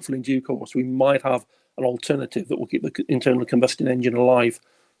I'm hopeful in due course we might have an alternative that will keep the internal combustion engine alive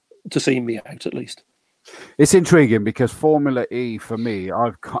to see me out at least. It's intriguing because Formula E for me,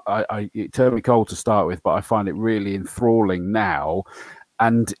 it turned me cold to start with, but I find it really enthralling now.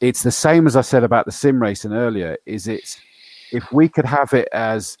 And it's the same as I said about the sim racing earlier. If we could have it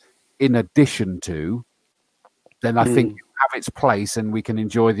as in addition to, then I think it have its place and we can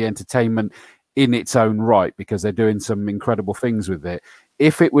enjoy the entertainment in its own right, because they're doing some incredible things with it.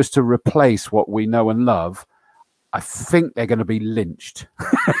 If it was to replace what we know and love, I think they're going to be lynched.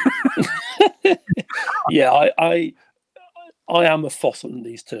 Yeah, I I am a fossil in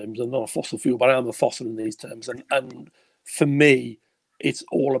these terms. I'm not a fossil fuel, but I am a fossil in these terms. And for me, it's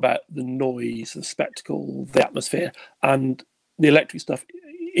all about the noise, the spectacle, the atmosphere, and the electric stuff.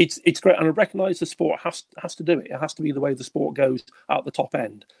 It's great, and I recognise the sport has to do it. It has to be the way the sport goes at the top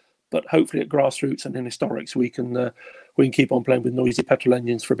end. But hopefully, at grassroots and in historics, we can keep on playing with noisy petrol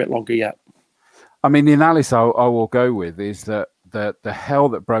engines for a bit longer yet. I mean, the analysis I will go with is that the hell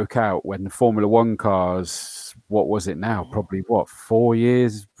that broke out when the Formula One cars, what was it now? Probably 4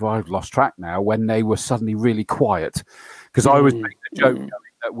 years? I've lost track now. When they were suddenly really quiet, because I was making a joke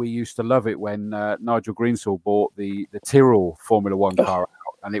that we used to love it when Nigel Greensall bought the Tyrrell Formula One car out,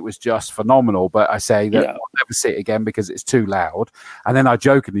 and it was just phenomenal. But I say that I'll never see it again because it's too loud. And then I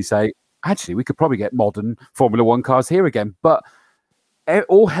jokingly say, actually, we could probably get modern Formula One cars here again. But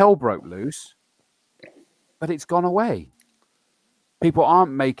all hell broke loose, but it's gone away. People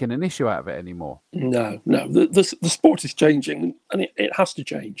aren't making an issue out of it anymore. No. The sport is changing, and it has to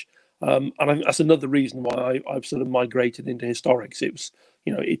change. And that's another reason why I've sort of migrated into historics. It was,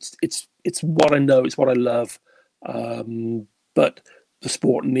 it's what I know, it's what I love. But the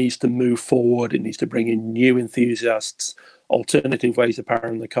sport needs to move forward. It needs to bring in new enthusiasts, alternative ways of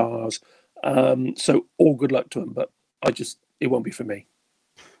powering the cars. So all good luck to them, but it won't be for me.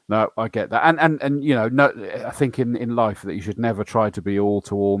 No, I get that. And I think in life that you should never try to be all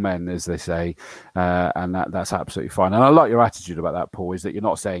to all men, as they say. And that's absolutely fine. And I like your attitude about that, Paul, is that you're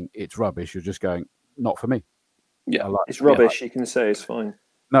not saying it's rubbish. You're just going, not for me. Yeah, it's rubbish. You can say it's fine.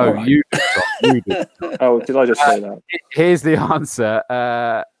 No, right. You did. Oh, did I just say that? Here's the answer.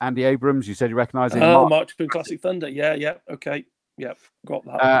 Andy Abrams, you said you recognise him. March Twin Classic Thunder. Yeah. Okay. Yeah, got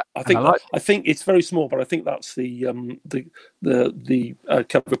that. I think it's very small, but I think that's the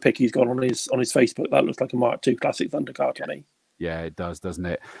cover pic he's got on his Facebook. That looks like a Mark II Classic Thunder car to me. Yeah, it does, doesn't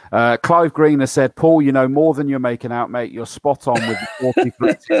it? Clive Green has said, Paul, you know more than you're making out, mate. You're spot on with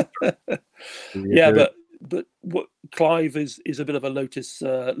the 40. Yeah, but what Clive is a bit of a Lotus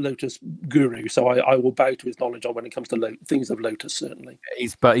guru, so I will bow to his knowledge on when it comes to things of Lotus, certainly.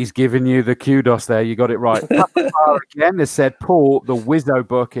 He's giving you the kudos there. You got it right. Again has said, Paul, the Wizzo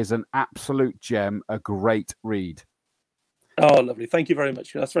book is an absolute gem, a great read. Oh, lovely. Thank you very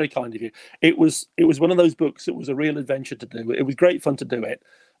much. That's very kind of you. It was one of those books. It was a real adventure to do. It was great fun to do it.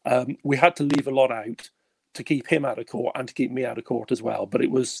 We had to leave a lot out to keep him out of court and to keep me out of court as well. But it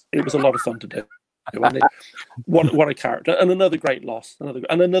was a lot of fun to do. What a character, and another great loss,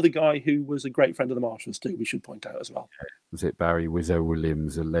 another guy who was a great friend of the Marshals too, we should point out as well. Was it Barry Wizzo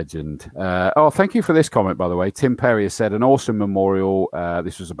Williams, a legend? Thank you for this comment, by the way. Tim Perry has said, an awesome memorial.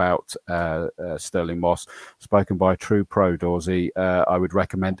 This was about Sterling Moss, spoken by a true pro, Dorsey. I would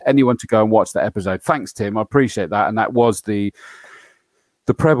recommend anyone to go and watch that episode. Thanks, Tim. I appreciate that. And that was the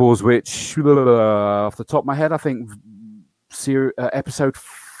Prebbles, which off the top of my head, I think episode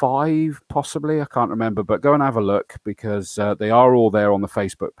 5, possibly. I can't remember, but go and have a look because they are all there on the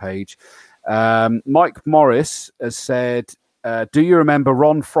Facebook page. Mike Morris has said, do you remember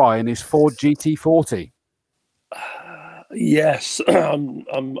Ron Fry and his Ford GT40? Yes, I'm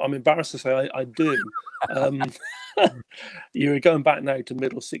embarrassed to say I do. You're going back now to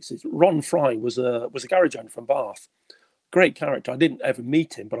middle 60s. Ron Fry was a garage owner from Bath. Great character. I didn't ever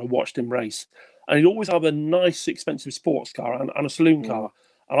meet him, but I watched him race. And he'd always have a nice, expensive sports car and a saloon car.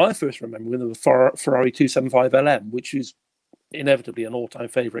 And I first remember with the Ferrari 275 LM, which is inevitably an all-time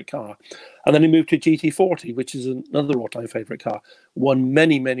favourite car. And then he moved to GT40, which is another all-time favourite car. Won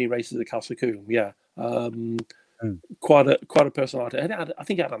many, many races at Castle Coombe. Yeah, quite a personality. I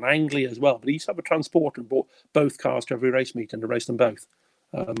think he had an Anglia as well, but he used to have a transporter and brought both cars to every race meeting to race them both.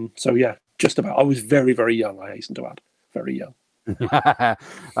 So yeah, just about. I was very, very young. I hasten to add, very young.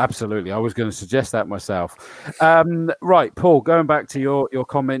 Absolutely. I was going to suggest that myself. Right, Paul, going back to your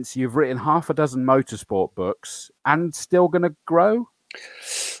comments, you've written half a dozen motorsport books and still going to grow?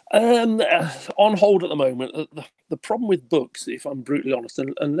 On hold at the moment. The problem with books, if I'm brutally honest,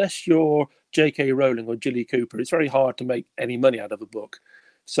 unless you're J.K. Rowling or Jilly Cooper, it's very hard to make any money out of a book.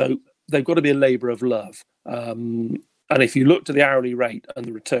 So they've got to be a labour of love. And if you looked at the hourly rate and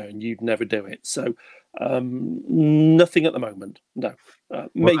the return, you'd never do it. So nothing at the moment. No,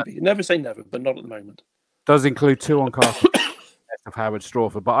 maybe. Never say never, but not at the moment. Does include 2 on Castle of Howard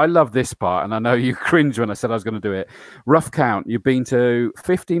Strawford, but I love this part, and I know you cringe when I said I was going to do it. Rough count: you've been to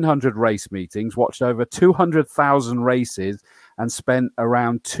 1,500 race meetings, watched over 200,000 races, and spent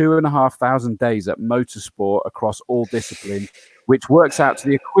around 2,500 days at motorsport across all disciplines, which works out to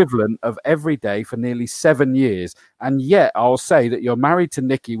the equivalent of every day for nearly 7 years. And yet, I'll say that you're married to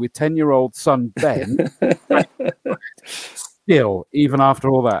Nikki with 10-year-old son Ben. Still, even after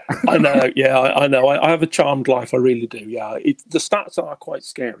all that. I know, yeah, I know. I have a charmed life, I really do. Yeah, the stats are quite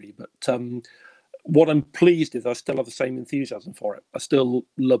scary, but what I'm pleased is I still have the same enthusiasm for it. I still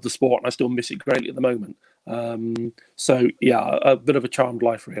love the sport, and I still miss it greatly at the moment. So, yeah, a bit of a charmed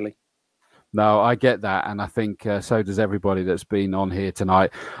life, really. No, I get that, and I think so does everybody that's been on here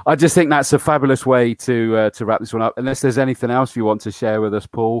tonight. I just think that's a fabulous way to wrap this one up. Unless there's anything else you want to share with us,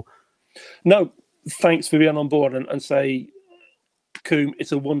 Paul. No, thanks for being on board, and say, Coombe,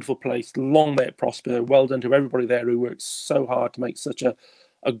 it's a wonderful place. Long may it prosper. Well done to everybody there who worked so hard to make such a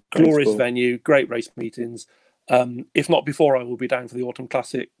glorious venue. Great race meetings. If not before, I will be down for the Autumn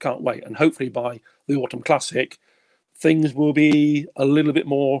Classic. Can't wait, and hopefully by the Autumn Classic, things will be a little bit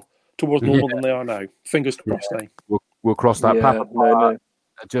more towards normal than they are now. Fingers crossed, eh? We'll cross that. Papa no.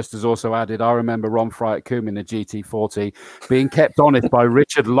 Just as also added, I remember Ron Fry at Coombe in the GT40 being kept honest by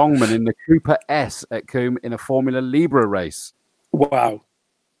Richard Longman in the Cooper S at Coombe in a Formula Libre race. Wow,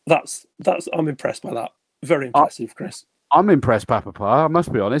 that's I'm impressed by that. Very impressive, Chris. I'm impressed, Papa Pa. I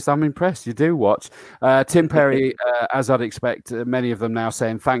must be honest. I'm impressed. You do watch. Tim Perry, as I'd expect, many of them now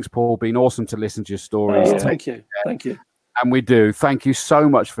saying, "Thanks, Paul. Been awesome to listen to your stories." Thank you. And we do. Thank you so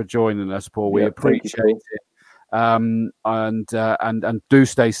much for joining us, Paul. We appreciate it. And do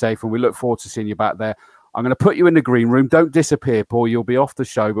stay safe. And we look forward to seeing you back there. I'm going to put you in the green room. Don't disappear, Paul. You'll be off the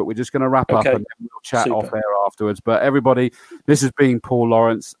show, but we're just going to wrap up and then we'll chat off air afterwards. But everybody, this has been Paul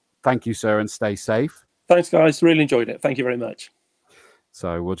Lawrence. Thank you, sir, and stay safe. Thanks, guys. Really enjoyed it. Thank you very much.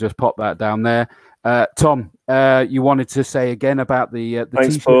 So we'll just pop that down there. Tom, you wanted to say again about the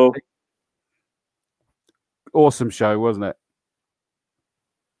Thanks, T-shirt Paul. thing? Awesome show, wasn't it?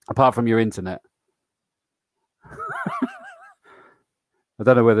 Apart from your internet. I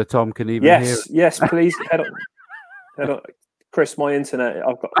don't know whether Tom can even hear it. Yes, please. Head on. Chris, my internet.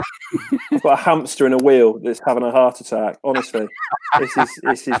 I've got a hamster in a wheel that's having a heart attack. Honestly,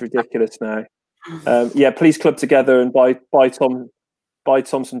 this is ridiculous now. Please club together and buy Tom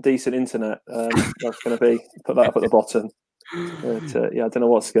some decent internet. That's going to be put that up at the bottom. But, I don't know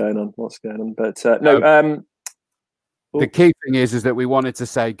what's going on. But the key thing is that we wanted to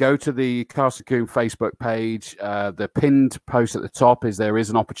say, go to the Castle Coombe Facebook page. The pinned post at the top is there is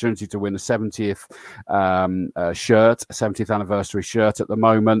an opportunity to win a 70th shirt, a 70th anniversary shirt at the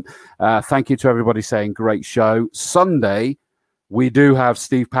moment. Thank you to everybody saying great show. Sunday, we do have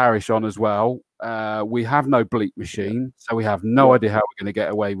Steve Parish on as well. We have no bleep machine, so we have no idea how we're going to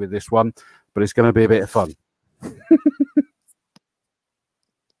get away with this one, but it's going to be a bit of fun.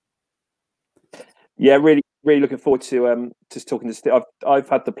 Really looking forward to just talking to Steve. I've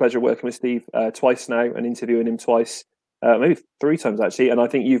had the pleasure of working with Steve twice now and interviewing him twice, maybe 3 times actually. And I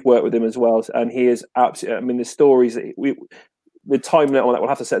think you've worked with him as well. And he is absolutely. I mean, the stories the time limit on that, we'll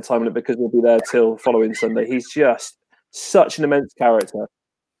have to set a time limit because we'll be there till following Sunday. He's just such an immense character.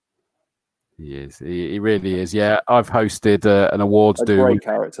 He is. He really is. Yeah, I've hosted an awards do. Great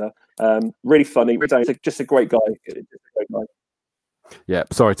character. Really funny. Just a great guy. Yeah,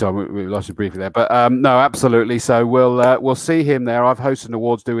 sorry, Tom, we lost you briefly there, but no, absolutely. So we'll see him there. I've hosted an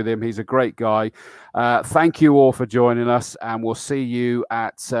awards do with him. He's a great guy. Thank you all for joining us, and we'll see you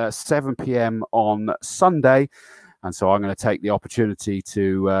at 7 p.m. on Sunday. And so I'm going to take the opportunity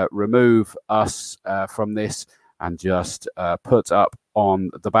to remove us from this and just put up on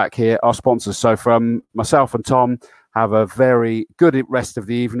the back here our sponsors. So from myself and Tom, have a very good rest of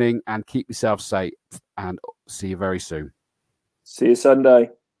the evening and keep yourself safe, and see you very soon. See you Sunday.